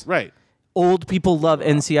 NCIS. Right. Old people love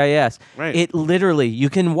NCIS. Right. It literally, you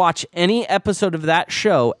can watch any episode of that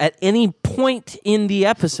show at any point in the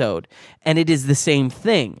episode, and it is the same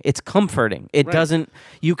thing. It's comforting. It Right. doesn't.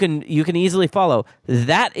 You can easily follow.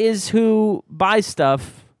 That is who buys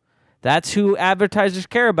stuff. That's who advertisers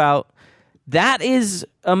care about. That is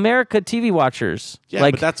America TV watchers. Yeah,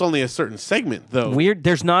 like but that's only a certain segment, though. weird.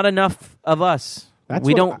 There's not enough of us. That's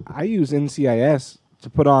we what don't. I use NCIS to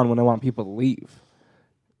put on when I want people to leave.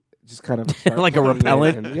 Just kind of start Like a playing it,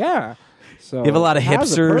 repellent? and- yeah. So You have a lot of it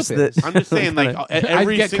has a hipsters purpose. that- I'm just saying, like, I'd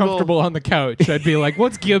every get single comfortable on the couch. I'd be like,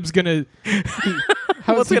 "What's Gibbs gonna?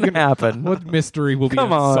 How's What's he gonna happen? What mystery will Come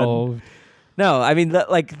be on. solved?" No, I mean,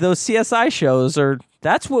 like those CSI shows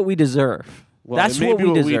that's what we deserve. Well, That's it may what be we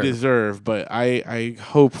what deserve. we deserve, but I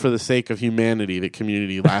hope for the sake of humanity that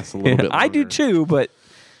Community lasts a little bit longer. I do too, but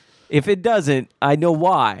if it doesn't, I know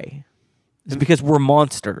why. It's because we're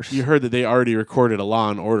monsters. You heard that they already recorded a Law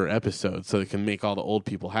and Order episode so they can make all the old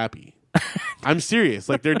people happy. I'm serious.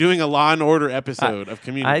 Like, they're doing a Law and Order episode of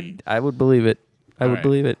Community. I would believe it. I would right.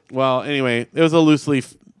 believe it. Well, anyway, it was a loosely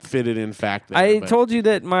fitted in fact. There, I but- told you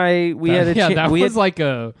that we had a that we was had, like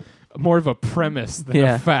a more of a premise than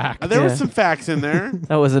Yeah. a fact. There Yeah. were some facts in there.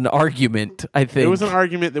 that was an argument. I think It was an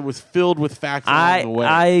argument that was filled with facts along the way.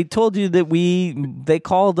 I told you that they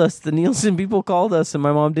called us. The Nielsen people called us, and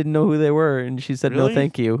my mom didn't know who they were, and she said Really? no,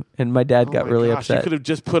 thank you. And my dad got Oh my really gosh, upset. You could have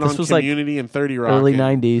just put This on was like Community and 30 Rock. Early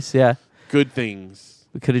and '90s, yeah. Good things.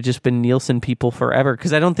 We could have just been Nielsen people forever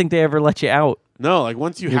because I don't think they ever let you out. No, like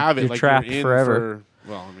once you You're- have it, you're like trapped you're in forever.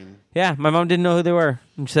 For, well, I mean, Yeah, my mom didn't know who they were,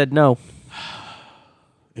 and she said no.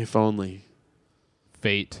 if only.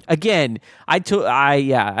 Fate. Again,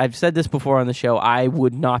 I've said this before on the show. I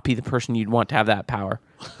would not be the person you'd want to have that power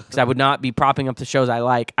because I would not be propping up the shows I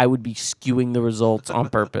like. I would be skewing the results on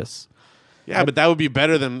purpose. Yeah, but that would be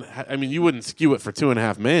better than. I mean, you wouldn't skew it for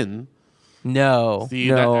 2.5 Men. No, See,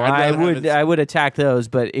 no, I'd rather have it- I would attack those,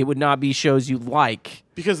 but it would not be shows you like.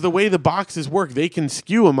 Because the way the boxes work, they can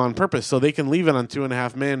skew them on purpose, so they can leave it on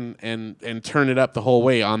 2.5 Men and turn it up the whole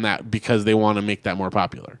way on that because they want to make that more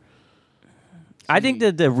popular. I think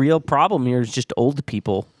that the real problem here is just old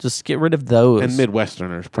people. Just get rid of those And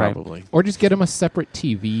Midwesterners, probably. Or just get them a separate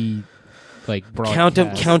TV, like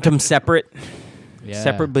broadcast. Count them separate, Yeah.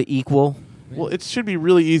 separate but equal. Well, it should be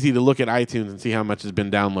really easy to look at iTunes and see how much has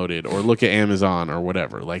been downloaded, or look at Amazon or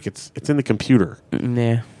whatever. Like it's in the computer.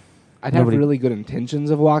 Nah. I'd have Nobody- really good intentions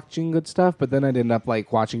of watching good stuff, but then I'd end up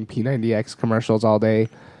like watching P90X commercials all day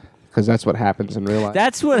because that's what happens in real life.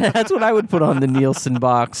 That's what I would put on the Nielsen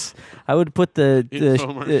box. I would put the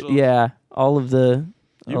Infomercials. all of the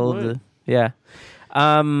You all of would. the yeah.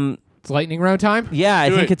 It's lightning round time. Yeah, I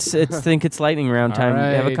Do think it. it's lightning round time. All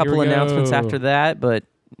We have a right, couple here we announcements go. after that, but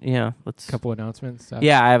yeah, let's. Couple announcements.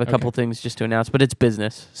 Yeah, I have a Okay. couple things just to announce, but it's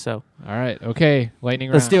business, so All right. Okay. Lightning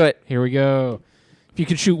round. let's do it. Here we go. If you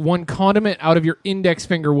could shoot one condiment out of your index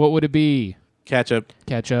finger, what would it be? Ketchup.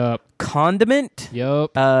 Ketchup. Condiment,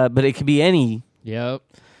 Yup. but it could be any Yep.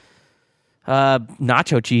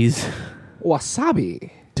 nacho cheese. Wasabi.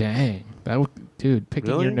 Dang. That would, dude, picking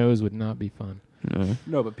Really? your nose would not be fun.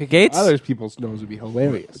 No, but picking Gates? other people's nose would be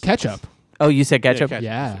hilarious. Ketchup. Oh, you said ketchup? ketchup.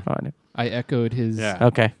 Yeah. Fine. I echoed his. Yeah.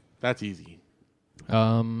 Okay. That's easy.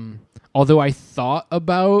 Although I thought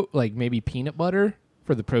about like maybe peanut butter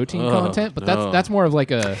for the protein Ugh, content, but no. that's more of like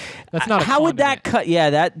a that's not. How would that cut?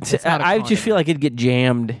 Yeah, It's not a I just feel like it'd get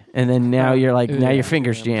jammed, and then now you're like, now Yeah. your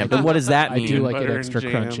finger's jammed. And what does that I mean? do like it Butter and extra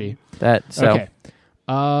jam. crunchy. that. So Okay.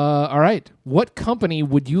 All right. What company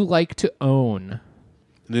would you like to own?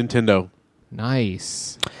 Nintendo.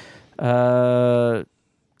 Nice.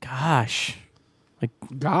 gosh,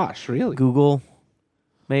 Gosh, really? Google,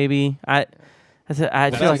 maybe. I feel sounds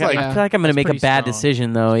like like- I feel like I'm going to that's make a pretty bad strong.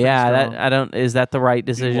 decision though. That's Yeah, pretty that strong. I don't. Is that the right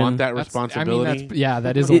Do decision? you want that That's- responsibility? I mean,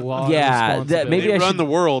 that is a It- lot. yeah, of that- maybe they I run should- the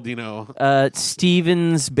world, you know.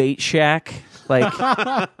 Steven's Bait Shack, like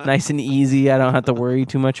nice and easy. I don't have to worry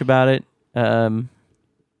too much about it.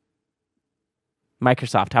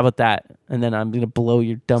 Microsoft, how about that? And then I'm going to blow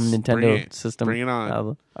your dumb Nintendo system. Bring it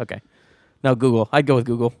on. Okay. No, Google. I'd go with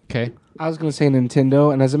Google. Okay. I was going to say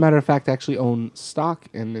Nintendo, and as a matter of fact, I actually own stock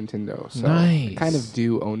in Nintendo. So Nice. I kind of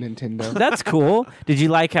do own Nintendo. That's cool. Did you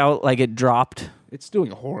like how it dropped? It's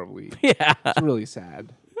doing horribly. Yeah. It's really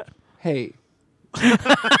sad. Hey,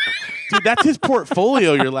 Dude, that's his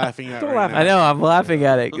portfolio you're laughing at right now. I know. I'm laughing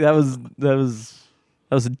at it. That was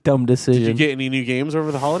a dumb decision. Did you get any new games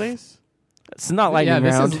over the holidays? It's not lightning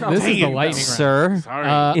this round, is this is the Dang, lightning round. sir.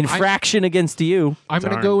 Sorry. Infraction against you. I'm going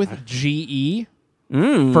to Darn. go with GE.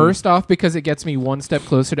 Mm. First off, because it gets me one step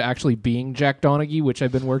closer to actually being Jack Donaghy, which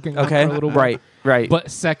I've been working on Okay. for a little while. Right.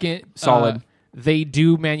 But second, Solid. They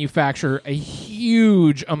do manufacture a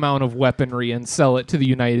huge amount of weaponry and sell it to the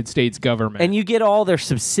United States government. And you get all their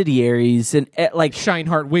subsidiaries and like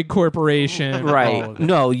Shinehart Wig Corporation. all right. of it.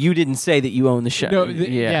 No, you didn't say that you own the show. No,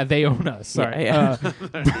 yeah, they own us. Sorry, Yeah.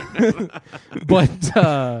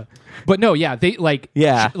 but no, yeah, they like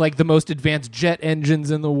Yeah. like the most advanced jet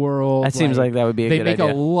engines in the world. That seems like that would be a they good make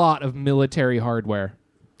idea. a lot of military hardware.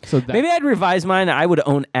 So that, Maybe I'd revise mine. I would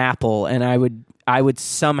own Apple, and I would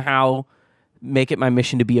somehow make it my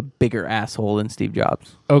mission to be a bigger asshole than Steve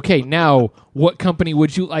Jobs. Okay, now what company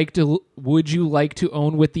would you like to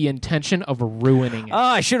own with the intention of ruining it? Oh,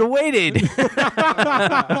 I should have waited.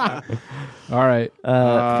 All right.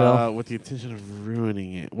 Phil. With the intention of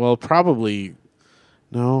ruining it. Well, probably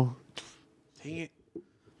no. Dang it.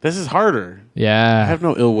 This is harder. I Yeah. have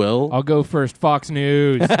no ill will. I'll go first. Fox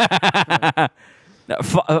News. No,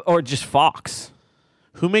 or just Fox.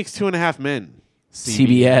 Who makes 2.5 Men?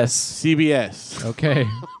 CBS. CBS. Okay.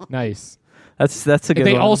 Nice. That's a good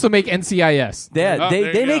They one. also make NCIS. Yeah, Oh,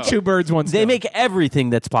 there they you make go. Two birds, one stone. they make everything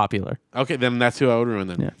that's popular. Okay, then that's who I would ruin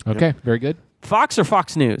then. Yeah. Okay, very good. Fox or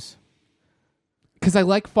Fox News? Because I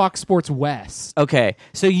like Fox Sports West. Okay,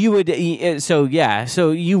 so you would so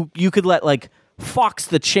you could let like Fox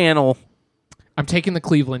the channel. I'm taking the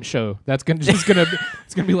Cleveland show. That's gonna it's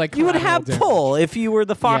gonna be like You would collateral have damage. pull if you were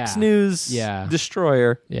the Fox Yeah. News Yeah.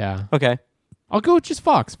 destroyer. Yeah. Okay. I'll go with just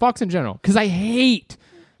Fox in general, because I hate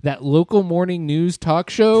that local morning news talk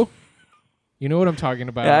show. You know what I'm talking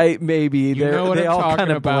about? Maybe You know what they I'm all talking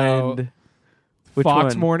kind of about. blend. Which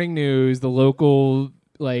Fox one? Morning News, the local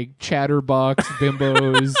like chatterbox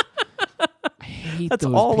bimbos. I hate That's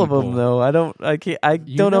those all of people. them, though. I don't You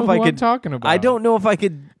know if who I I'm could. talking about. I don't know if I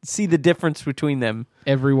could see the difference between them.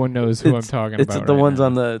 Everyone knows who I'm It's- talking it's about. the right ones now.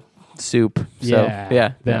 on the soup. So,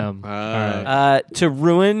 yeah. them. All right. To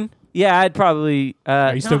ruin, I'd probably.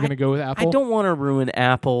 Are you still no, going to go with Apple? I don't want to ruin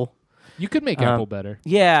Apple. You could make Apple better.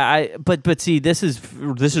 Yeah, but see, this is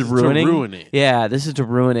ruining. To ruin it. Yeah, this is to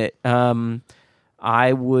ruin it.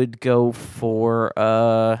 I would go for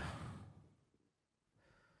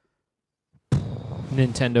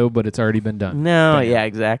Nintendo, but it's already been done. no. Bam. Yeah,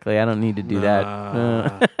 exactly. I don't need to do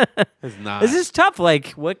that. It's not. This is tough.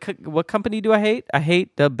 Like, what company do I hate? I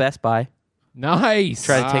hate Best Buy. Nice.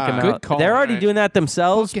 Try to take them Good out. call. They're already Right. doing that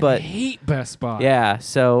themselves, Fucking but hate Best Buy. yeah.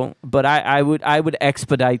 So, but I would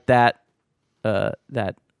expedite that.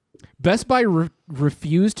 That Best Buy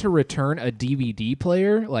refused to return a DVD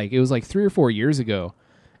player. Like, it was like 3 or 4 years ago.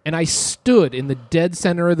 And I stood in the dead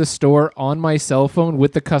center of the store on my cell phone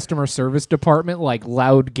with the customer service department, like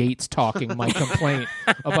loud Gates talking my complaint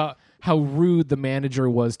about how rude the manager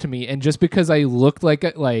was to me. And just because I looked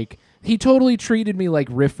like he totally treated me like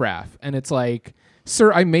riffraff. And it's like,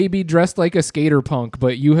 sir, I may be dressed like a skater punk,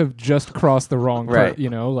 but you have just crossed the wrong Right.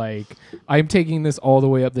 like I'm taking this all the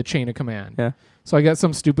way up the chain of command. yeah. So I got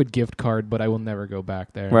some stupid gift card, but I will never go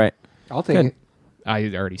back there. Right. I'll take Good. it. I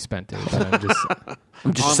already spent it. So I'm just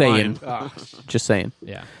I'm just Online. saying. Just saying.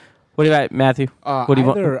 yeah. What do you got, Matthew? What do you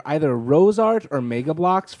want? Either Rose Art or Mega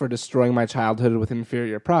Bloks for destroying my childhood with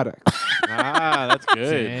inferior products. That's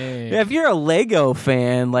good. Dang. Yeah, if you're a Lego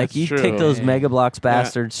fan, like That's you true. take those Yeah. Mega Bloks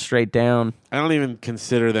bastards straight down. I don't even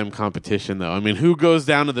consider them competition, though. I mean, who goes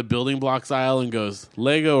down to the building blocks aisle and goes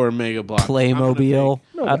Lego or Mega Bloks? Playmobil.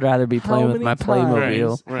 No, I'd but rather be how playing with many my times-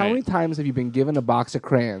 Playmobil. Right. How many times have you been given a box of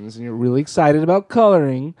crayons and you're really excited about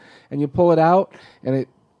coloring and you pull it out and it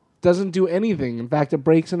doesn't do anything? In fact, it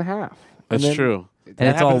breaks in half. That's then- true. And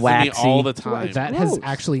it's all happens to me waxy. all the time. That has gross.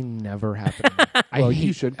 actually never happened. to me. I Well, hate,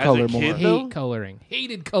 you should as a color kid, more. though? hate coloring.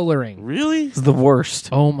 Hated coloring. Really? It's the worst.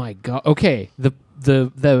 Oh my god. Okay, the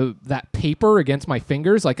that paper against my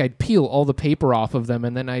fingers, like I'd peel all the paper off of them,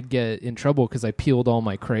 and then I'd get in trouble because I peeled all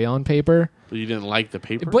my crayon paper. But you didn't like the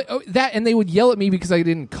paper? But and they would yell at me because I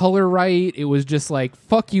didn't color right. It was just like,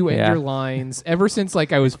 fuck you and Yeah. your lines. Ever since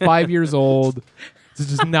like I was 5 years old, it's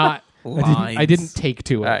just not. I didn't take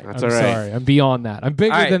to it. All right. That's I'm all right. sorry. I'm beyond that. I'm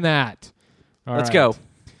bigger All right. than that. All Let's right. go.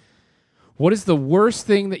 What is the worst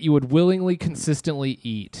thing that you would willingly, consistently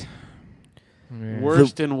eat?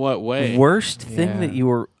 Worst in what way? Worst thing Yeah. that you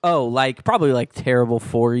were probably like terrible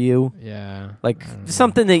for you. Yeah. Like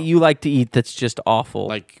something that you like to eat that's just awful.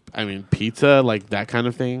 Like, I mean, pizza, like that kind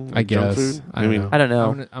of thing? I Like junk guess. food? I don't mean, know. I don't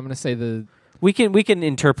know. I'm gonna say the we can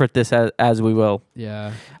interpret this as we will.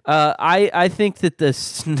 yeah. I think that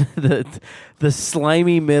the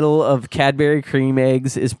slimy middle of Cadbury cream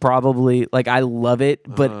eggs is probably like I love it,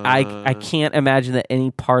 but I can't imagine that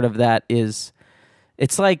any part of that is.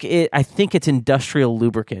 It's like I think it's industrial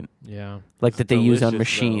lubricant, Yeah. like that they use on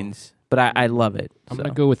delicious, though. machines. But I love it. I'm so.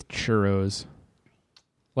 gonna go with churros.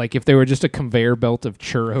 Like if they were just a conveyor belt of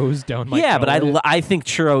churros down my Yeah, but gullet. I think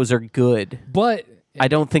churros are good. But I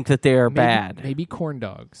don't think that they are maybe, bad. Maybe corn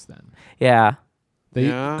dogs then. Yeah.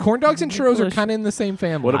 Yeah. Corn dogs and churros are Delicious. kind of in the same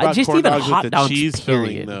family. What about just corn even dogs hot with the dogs, cheese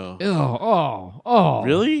period. filling, though? Oh.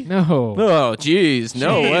 Really? No. Oh, jeez,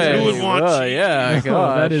 no Jeez, way. who would want Oh, cheese? yeah, No,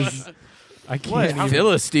 gosh. that is. I can't. even-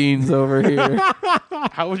 Philistines over here,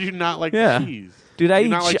 How would you not like Yeah. cheese? dude. You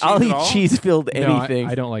not like I'll cheese eat at all? cheese filled No, anything.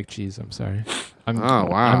 I don't like cheese. I'm sorry. I'm Oh,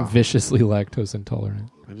 wow. I'm viciously lactose intolerant.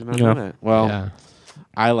 I did not know that. Well, Yeah.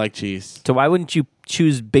 I like cheese. So why wouldn't you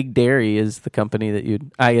choose Big Dairy as the company that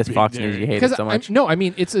you'd? I guess Big Fox Dairy. News you hate it Because so much. I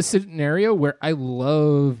mean, it's a scenario where I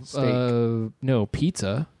love Steak.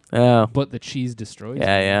 pizza, Oh, but the cheese destroys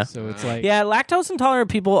Yeah, me. yeah. So it's like yeah. Lactose intolerant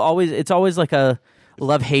people it's always like a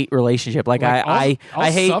love-hate relationship. Like, Like, I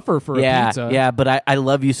I'll hate suffer for a yeah, pizza. Yeah, but I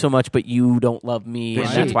love you so much, but you don't love me, They and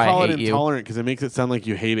shouldn't that's why call I it hate you. intolerant because it makes it sound like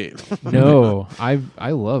you hate it. No,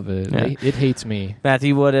 I love it. Yeah. It hates me.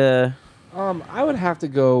 Matthew, what I would have to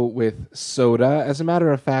go with soda. As a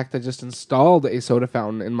matter of fact, I just installed a soda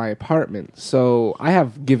fountain in my apartment, so I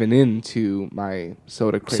have given in to my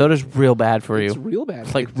soda craving. soda's real bad for It's you. real bad.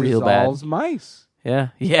 It's like it real bad. dissolves mice. Yeah.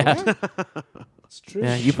 It's true.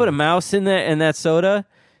 Yeah, you put a mouse in that soda,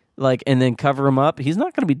 like, and then cover him up. He's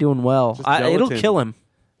not going to be doing well. Just It'll gelatin. kill him.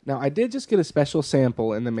 Now, I did just get a special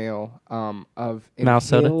sample in the mail of Mouse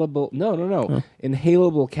soda? inhalable. No,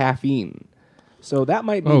 inhalable caffeine. So that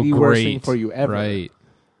might be Oh, the worst thing great. for you ever. Right.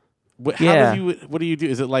 What do you do?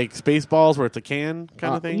 Is it like Spaceballs where it's a can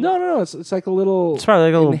kind of thing? No. It's like a little It's probably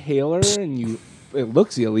like a little. inhaler, and it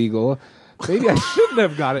looks illegal. Maybe I shouldn't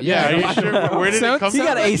have got it. Yeah, are you I sure? don't know. Where did it Sounds- come He from?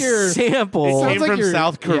 got a like you're- sample. It Sounds came like from you're-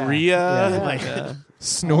 South Korea. Yeah. Like,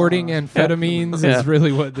 Snorting amphetamines Yeah. is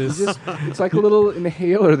really what this. It's like a little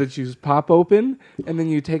inhaler that you just pop open, and then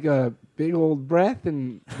you take a big old breath,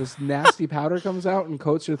 and this nasty powder comes out and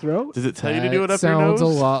coats your throat. does it tell you to do it That up your sounds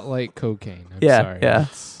nose? a lot like cocaine. I'm Yeah, sorry. yeah.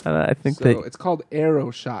 It's- I think So that it's called Aero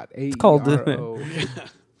Shot. It's called-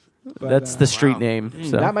 that's the street Wow. name.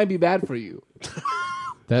 So. That might be bad for you.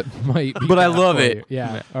 That might be But I bad love for it. you.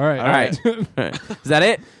 Yeah. All right. All right. All right. Is that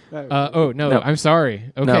it? Oh, no, No. I'm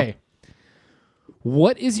sorry. Okay.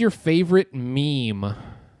 What is your favorite meme?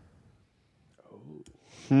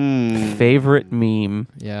 Favorite meme?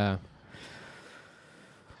 Yeah.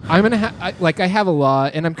 I'm gonna I have a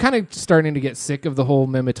lot, and I'm kind of starting to get sick of the whole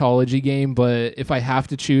memetology game. But if I have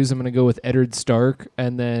to choose, I'm gonna go with Eddard Stark,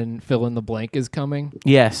 and then fill in the blank is coming.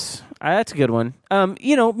 Yes, that's a good one.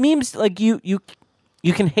 Memes, like you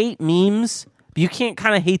can hate memes, but you can't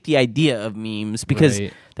kind of hate the idea of memes because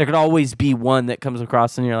Right. there could always be one that comes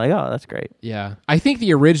across and you're like, oh, that's great. Yeah, I think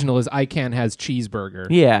the original is ICANN has cheeseburger.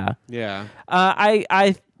 Yeah. Yeah.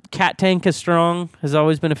 I Cat Tank is Strong has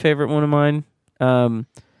always been a favorite one of mine.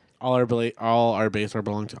 All your base are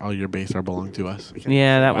belong to us.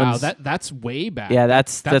 Yeah, that Wow, one's that's way back. yeah,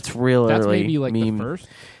 that's real That's early maybe like meme. the first.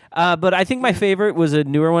 But I think my favorite was a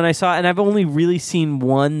newer one I saw, and I've only really seen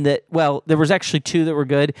one that, well, there was actually two that were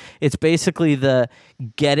good. It's basically the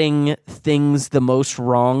getting things the most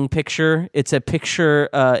wrong picture. It's a picture,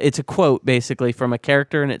 it's a quote basically from a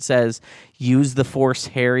character, and it says, use the Force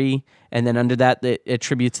Harry, and then under that, it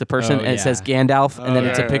attributes the person, Oh, and it yeah. says Gandalf, and then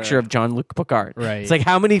it's a right, picture right. of Jean-Luc Picard. Right. It's like,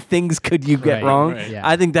 how many things could you get Right, wrong? right, yeah.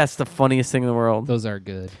 I think that's the funniest thing in the world. Those are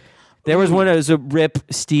good. There was one that was a rip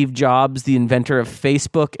Steve Jobs, the inventor of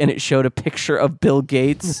Facebook, and it showed a picture of Bill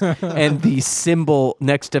Gates, and the symbol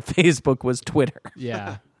next to Facebook was Twitter.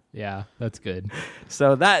 Yeah, yeah, that's good.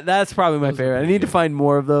 So that's probably my favorite. I need to find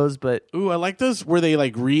more of those, but Ooh, I like those where they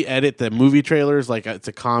like re-edit the movie trailers, like it's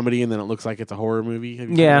a comedy and then it looks like it's a horror movie. Have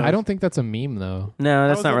you seen Yeah. those? I don't think that's a meme though. no,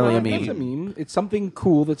 that's was not it really a not? That's a meme. meme. It's something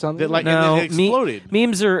cool that's on the That, like, No, and then it exploded.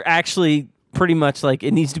 memes are actually pretty much like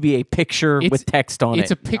it needs to be a picture It's- with text on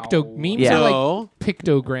It's it. a memes Yeah. are like No.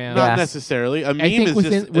 pictograms. Not Yeah. necessarily. A meme I think is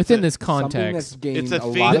within just it's within a- this something that's context, gained It's a a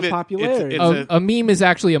thing lot that- of popularity. it's a meme is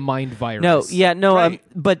actually a mind virus. no, Right.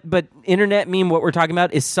 but internet meme. What we're talking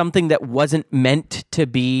about is something that wasn't meant to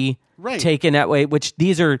be Right. taken that way. Which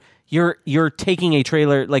these are you're taking a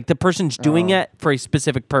trailer, like the person's doing it for a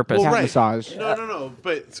specific purpose. Well, Cat right. massage. No.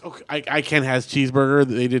 But it's okay. I can't has cheeseburger.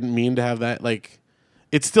 They didn't mean to have that. Like,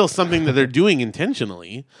 it's still something that they're doing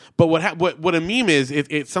intentionally. But what a meme is,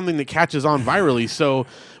 it's something that catches on virally. So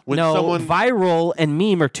when No, someone, viral and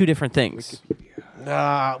meme are two different things.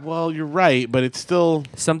 well, you're right, but it's still.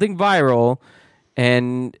 Something viral,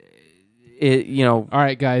 and it, All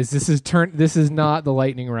right, guys, this is not the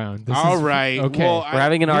lightning round. This All is, right. Okay. Well, we're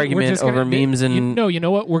having an We're argument just gonna- over memes and you know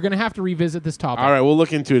what? We're gonna have to revisit this topic. all right, we'll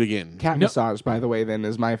look into it again. Cat No. massage, by the way, then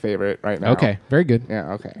is my favorite right now. Okay, very good.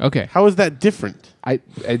 Yeah. Okay. Okay. How is that different?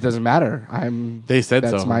 It doesn't matter. They said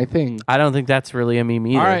That's so. my thing. I don't think that's really a meme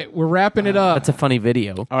either. All right, we're wrapping it up. That's a funny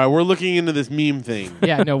video. All right, we're looking into this meme thing.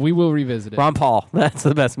 Yeah, no, we will revisit it. Ron Paul, that's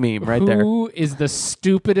the best meme right there. Who is the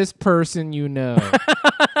stupidest person you know?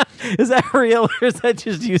 Is that real or is that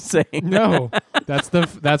just you saying? No, that's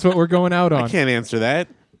what we're going out I on. can't answer that.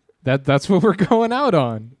 That's what we're going out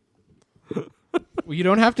on. Well, you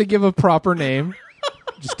don't have to give a proper name,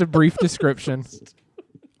 just a brief description.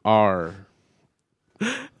 R.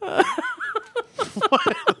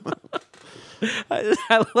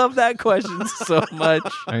 I love that question so much.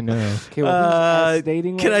 I know. Okay, well, who's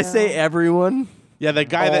dating Can right I now? say everyone? Yeah, the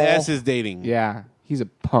guy that S is dating. Yeah, he's a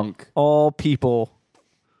punk. All people.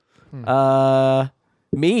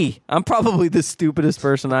 Me. I'm probably the stupidest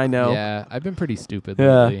person I know. Yeah, I've been pretty stupid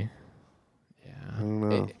Yeah. lately. I don't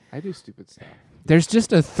know. I do stupid stuff. There's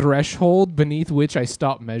just a threshold beneath which I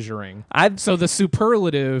stop measuring. So the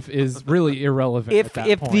superlative is really irrelevant at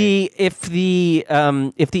that point. if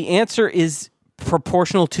the answer is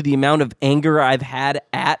proportional to the amount of anger I've had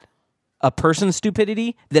at a person's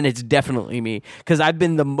stupidity, then it's definitely me, because I've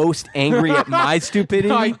been the most angry at my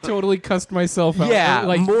stupidity. I totally cussed myself out. Yeah,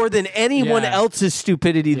 Like, more than anyone Yeah. else's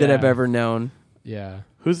stupidity that Yeah. I've ever known. yeah.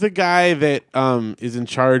 Who's the guy that is in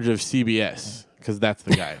charge of CBS? Because that's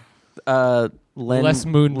the guy. Les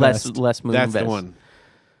Moonves. Les Moonves. That's the one.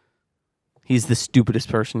 He's the stupidest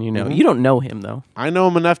person you know. You don't know him though. I know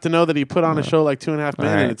him enough to know that he put on a show like 2.5 Men,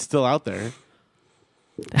 right. and it's still out there.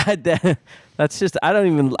 That's just I don't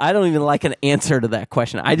even like an answer to that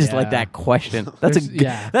question. I just like Yeah. that question.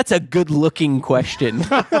 That's a good looking question.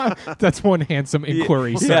 That's one handsome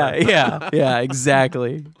inquiry, sir. yeah,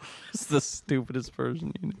 exactly. It's the stupidest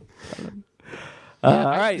person you know. All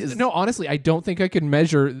right. No, honestly, I don't think I could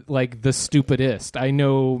measure like the stupidest. I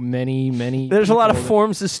know many. There's a lot of people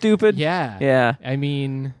forms of stupid. that- Yeah. Yeah. I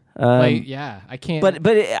mean, I can't.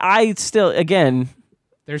 But I still again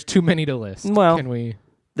there's too many to list. Well, Can we?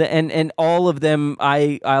 and all of them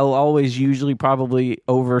I'll always usually probably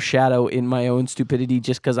overshadow in my own stupidity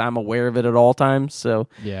just because I'm aware of it at all times. So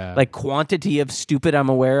Yeah. like quantity of stupid I'm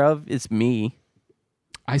aware of is me.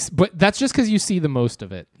 But that's just because you see the most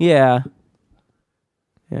of it. Yeah.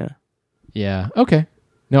 Yeah. Okay.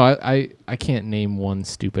 No, I can't name one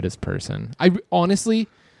stupidest person. I honestly,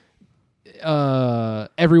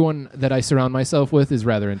 everyone that I surround myself with is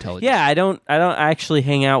rather intelligent. Yeah, I don't actually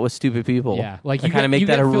hang out with stupid people. Yeah, like I you kind of make you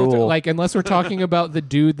that get a filtered- rule. Like unless we're talking about the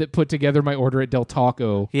dude that put together my order at Del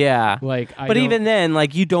Taco. Yeah. Like, but even then,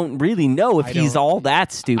 like you don't really know if he's don't- all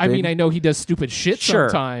that stupid. I mean, I know he does stupid shit Sure.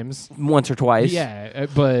 sometimes. once or twice. Yeah,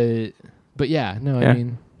 but yeah, no, Yeah. I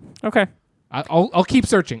mean, Okay. I'll keep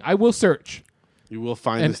searching. I will search, You will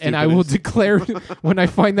find the and I will stupidest. declare when I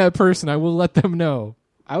find that person. I will let them know.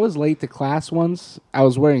 I was late to class once. I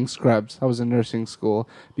was wearing scrubs. I was in nursing school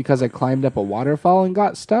because I climbed up a waterfall and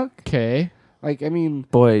got stuck. Okay. Like, I mean,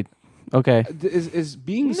 Boy. Okay. is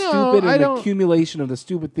being No, stupid I an don't- accumulation of the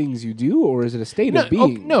stupid things you do, or is it a state No, of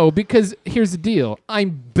being? no, because here's the deal.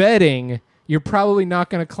 I'm betting you're probably not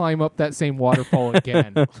going to climb up that same waterfall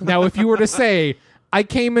again. Now, if you were to say, I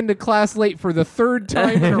came into class late for the third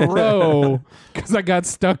time in a row because I got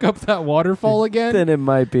stuck up that waterfall again, Then it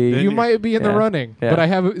might be. you might be in the Yeah. running. Yeah. But I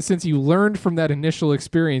have, since you learned from that initial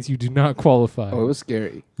experience, you do not qualify. Oh, it was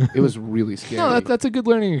scary. It was really scary. No, that's a good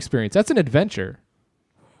learning experience. That's an adventure.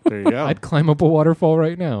 There you go. I'd climb up a waterfall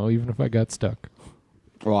right now, even if I got stuck.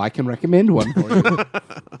 Well, I can recommend one for you.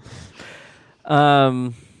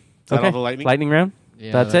 Is that Okay. all the lightning? round?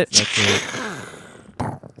 Yeah, That's it? That's it.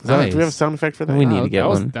 Do we have a Nice. sound effect for that? We need to get that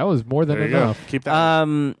one. that was more than There you go. enough. Keep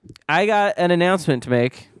that. I got an announcement to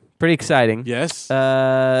make. Pretty exciting. Yes.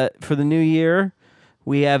 For the new year,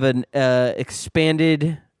 we have an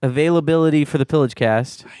expanded availability for the Pillage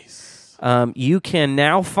Cast. Nice. You can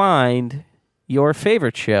now find your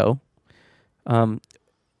favorite show, and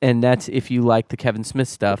that's if you like the Kevin Smith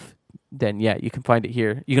stuff. Then yeah, you can find it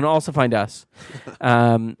here. You can also find us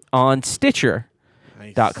on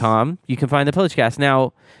Stitcher.com. You can find the Pillage Cast.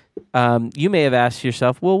 Now, you may have asked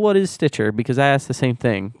yourself, well, what is Stitcher? Because I asked the same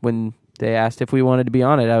thing when they asked if we wanted to be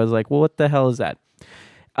on it. I was like, well, what the hell is that?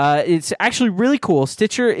 It's actually really cool.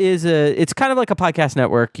 Stitcher it's kind of like a podcast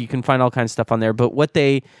network. You can find all kinds of stuff on there. But what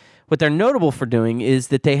they're notable for doing is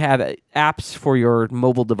that they have apps for your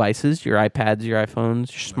mobile devices, your iPads, your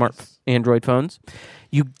iPhones, your smart Android phones.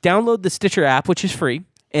 You download the Stitcher app, which is free,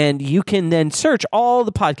 and you can then search all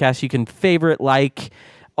the podcasts you can favorite, like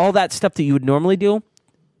all that stuff that you would normally do.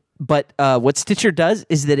 But what Stitcher does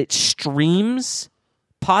is that it streams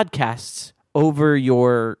podcasts over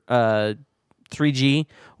your 3G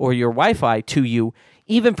or your Wi-Fi to you,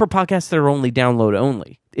 even for podcasts that are only download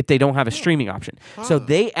only, if they don't have a streaming option. So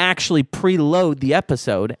they actually preload the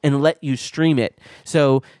episode and let you stream it.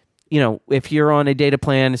 So, if you're on a data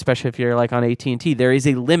plan, especially if you're like on AT&T, there is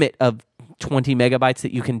a limit of 20 megabytes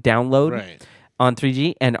that you can download on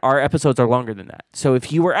 3G, and our episodes are longer than that. So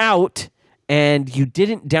if you were out and you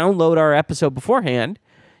didn't download our episode beforehand,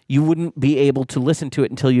 you wouldn't be able to listen to it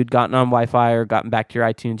until you'd gotten on Wi-Fi or gotten back to your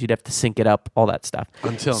iTunes. You'd have to sync it up, all that stuff.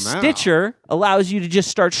 Until now. Stitcher allows you to just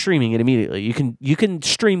start streaming it immediately. You can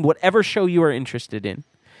stream whatever show you are interested in.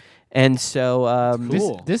 And so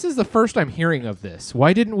This is the first I'm hearing of this.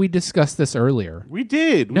 Why didn't we discuss this earlier? We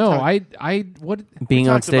did. No, I what? being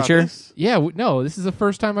on talked about Stitcher. this. Yeah, no. This is the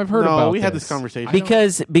first time I've heard No, about. we had this conversation.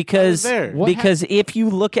 Because there. What because if you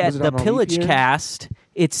look at Was it the on a leap Pillage year? cast,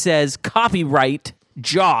 it says copyright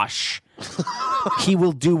Josh. He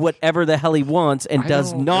will do whatever the hell he wants and I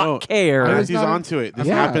does don't not know. care. I was Matthew's not- onto it. This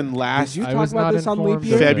Yeah. happened last Did you I talk was about not this on informed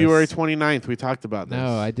leap of year? February this. 29th. We talked about this.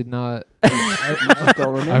 No, I did not. I don't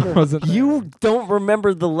I remember. wasn't. there. You don't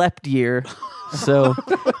remember the left year, so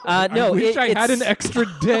no. I wish I had an it's- extra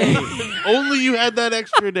day. Only you had that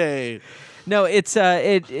extra day. No, it's No,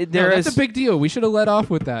 there that's is. a big deal. We should have let off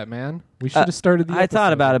with that, man. We should have started the I thought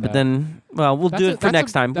episode about it, with but that. then we'll do it for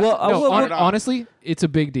next time. We'll, Honestly, it's a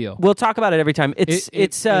big deal. we'll talk about it every time. It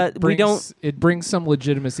We don't brings some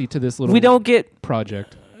legitimacy to this little we don't get,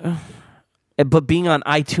 project. but being on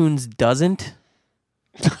iTunes doesn't.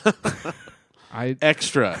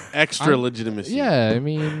 Extra legitimacy. Yeah, I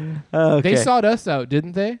mean, Okay. they sought us out,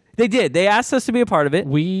 didn't they? They did. They asked us to be a part of it,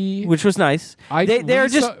 which was nice. They're we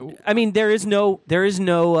just. saw- I mean, there is no.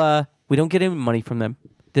 We don't get any money from them.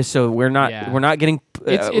 So we're not. Yeah. We're not getting.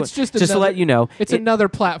 It's just to another- let you know. It's it- another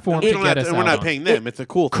platform We to don't get have us to, out we're not on. paying them. It's a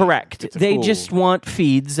cool thing. Correct. It's a They cool- just want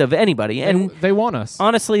feeds of anybody, and They want us.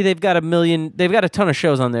 honestly, they've got a ton of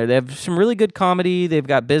shows on there. They have some really good comedy. They've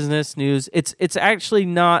got business news. It's actually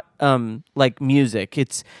not like music.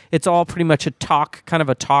 It's all pretty much a talk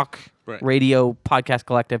Right. radio podcast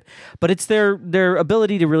collective. But it's their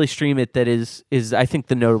ability to really stream it that is I think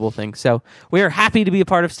the notable thing. So we are happy to be a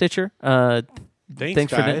part of Stitcher.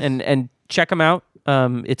 Thanks for guys. that, and check them out.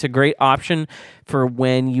 It's a great option for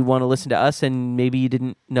when you want to listen to us and maybe you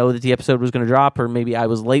didn't know that the episode was going to drop, or maybe I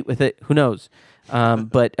was late with it. Who knows?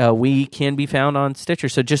 But we can be found on Stitcher.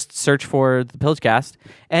 So just search for the Pillagecast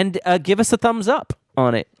and give us a thumbs up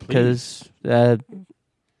on it, because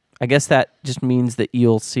I guess that just means that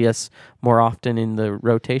you'll see us more often in the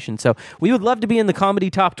rotation. So we would love to be in the comedy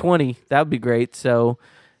top 20. That would be great. So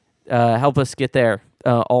help us get there,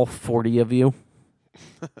 all 40 of you.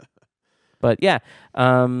 But yeah,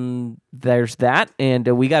 there's that. And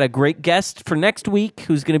we got a great guest for next week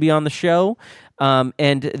who's going to be on the show.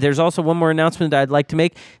 And there's also one more announcement that I'd like to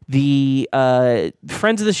make. The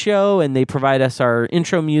friends of the show, and they provide us our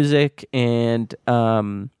intro music, and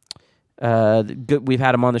we've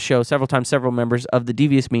had them on the show several times, several members of the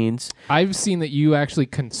Devious Means. I've seen that you actually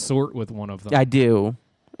consort with one of them. I do.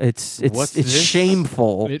 It's What's this?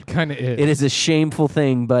 shameful. It kind of is. It is a shameful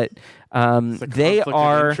thing, but It's a they conflict of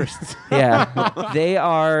are, interest.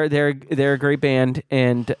 they're a great band,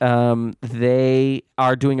 and they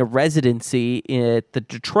are doing a residency at the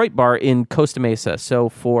Detroit bar in Costa Mesa. So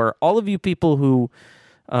for all of you people who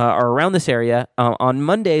are around this area, on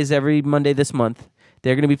Mondays, every Monday this month,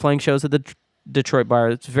 they're going to be playing shows at the Detroit bar.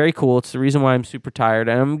 It's very cool. It's the reason why I'm super tired,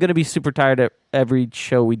 and I'm going to be super tired at every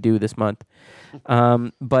show we do this month.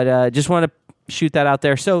 But just want to shoot that out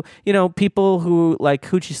there. So, people who like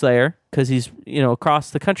Hoochie Slayer, because he's,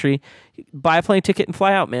 across the country, buy a plane ticket and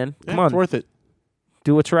fly out, man. Come on. It's worth it.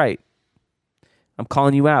 Do what's right. I'm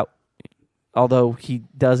calling you out. Although he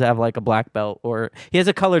does have like a black belt, or he has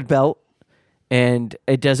a colored belt, and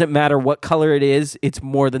it doesn't matter what color it is, it's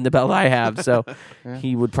more than the belt I have. So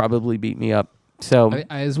he would probably beat me up. So,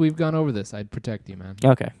 As we've gone over this, I'd protect you, man.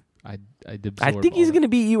 okay. I'd absorb I think he's going to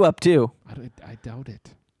beat you up too. I doubt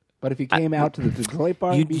it. But if he came out to the Detroit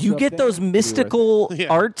bar, You, and beat you up get there, those it'd be worth it. mystical Yeah.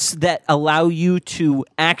 arts that allow you to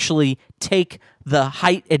actually take the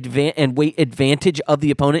height and weight advantage of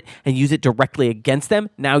the opponent and use it directly against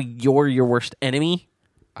them. Now you're your worst enemy.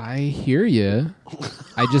 I hear you.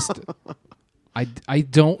 I just, I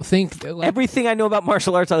don't think Everything I know about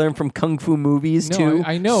martial arts I learned from kung fu movies No, too.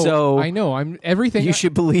 I know. So I know. I'm everything. you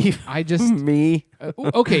should believe I just me.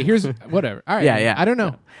 okay. Here's whatever. All right. Yeah. I don't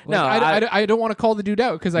know. No, I don't want to call the dude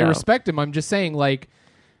out because I No. respect him. I'm just saying, like,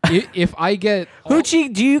 if I get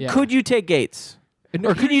Hoochie, Yeah. could you take gates?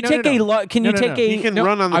 Or could you take a? Can you take He a? can No,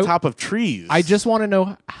 run on the I- top of trees. I just want to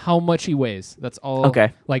know how much he weighs. That's all.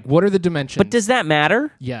 Okay. Like, what are the dimensions? But does that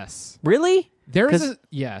matter? yes, Really? there is 'Cause- a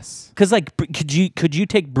yes. Because could you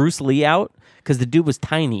take Bruce Lee out? Because the dude was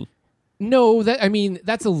tiny. No,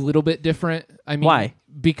 that's a little bit different. I mean, Why?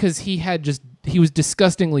 Because he was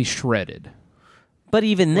disgustingly shredded. But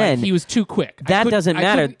even Like, then, he was too quick. that doesn't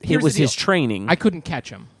matter. It Here's was the his deal. training. I couldn't catch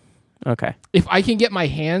him. Okay. If I can get my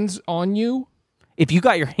hands on you, If you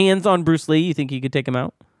got your hands on Bruce Lee, you think you could take him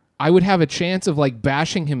out? I would have a chance of like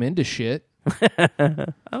bashing him into shit. I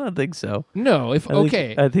don't think so. No, I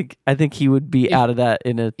think he would be out of that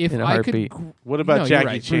in a heartbeat. What about no, Jackie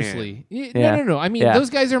you're right, Chan? Bruce Lee. Yeah. No. I mean, Yeah. those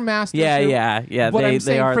guys are masters. Yeah. But I'm They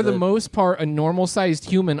saying are for the most part, a normal-sized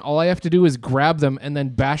human, all I have to do is grab them and then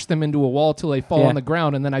bash them into a wall till they fall Yeah. on the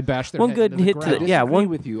ground, and then I bash their One head good into hit the to ground. the- yeah, disagree one-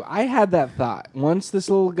 with you. I had that thought. Once this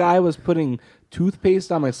little guy was putting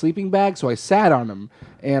toothpaste on my sleeping bag, so I sat on him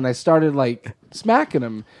and I started like smacking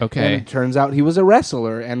him. Okay. And it turns out he was a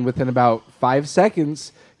wrestler, and within about 5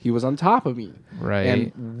 seconds, he was on top of me. Right.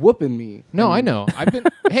 And whooping me. No, And I know. I've been.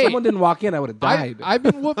 If Hey, someone didn't walk in, I would have died. I've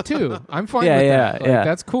been whooped too. I'm fine Yeah, with yeah, that. Like, yeah.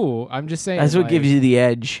 That's cool. I'm just saying. That's what like, gives you the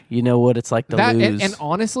edge. You know what it's like to that. lose. And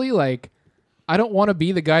honestly, like, I don't want to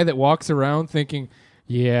be the guy that walks around thinking,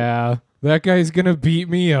 yeah, that guy's gonna beat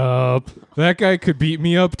me up. That guy could beat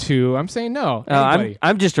me up too. I'm saying no. Anybody.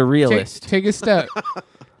 I'm just a realist, Take a step.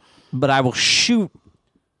 but I will shoot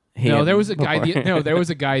him. No, there was a guy. before- There was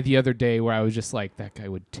a guy the other day where I was just like, that guy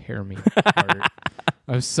would tear me apart.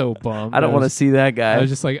 I was so bummed. I don't want to see that guy. I was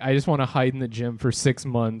just like, I just want to hide in the gym for 6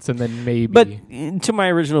 months and then maybe. But to my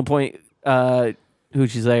original point,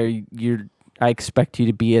 Hoochie's like, I expect you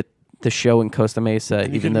to be at the show in Costa Mesa, And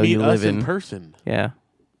you even can though meet you live us in person. Yeah.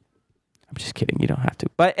 I'm just kidding. You don't have to.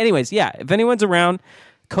 But anyways, yeah, if anyone's around,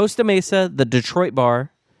 Costa Mesa, the Detroit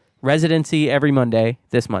bar, residency every Monday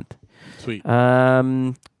this month. Sweet.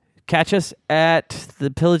 Catch us at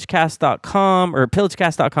thepillagecast.com or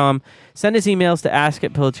pillagecast.com. Send us emails to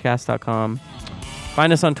ask@pillagecast.com.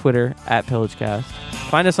 Find us on Twitter @pillagecast.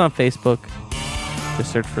 Find us on Facebook.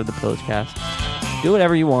 Just search for the Pillagecast. Do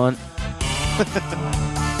whatever you want.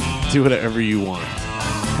 Do whatever you want.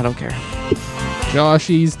 I don't care.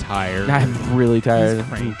 Joshy's tired. I'm really tired. He's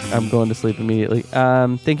cranky. I'm going to sleep immediately.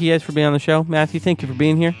 Thank you guys for being on the show. Matthew, thank you for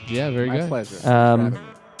being here. Yeah, very My good. pleasure.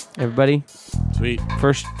 Everybody, Sweet.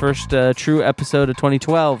 first true episode of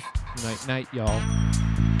 2012. Night, y'all.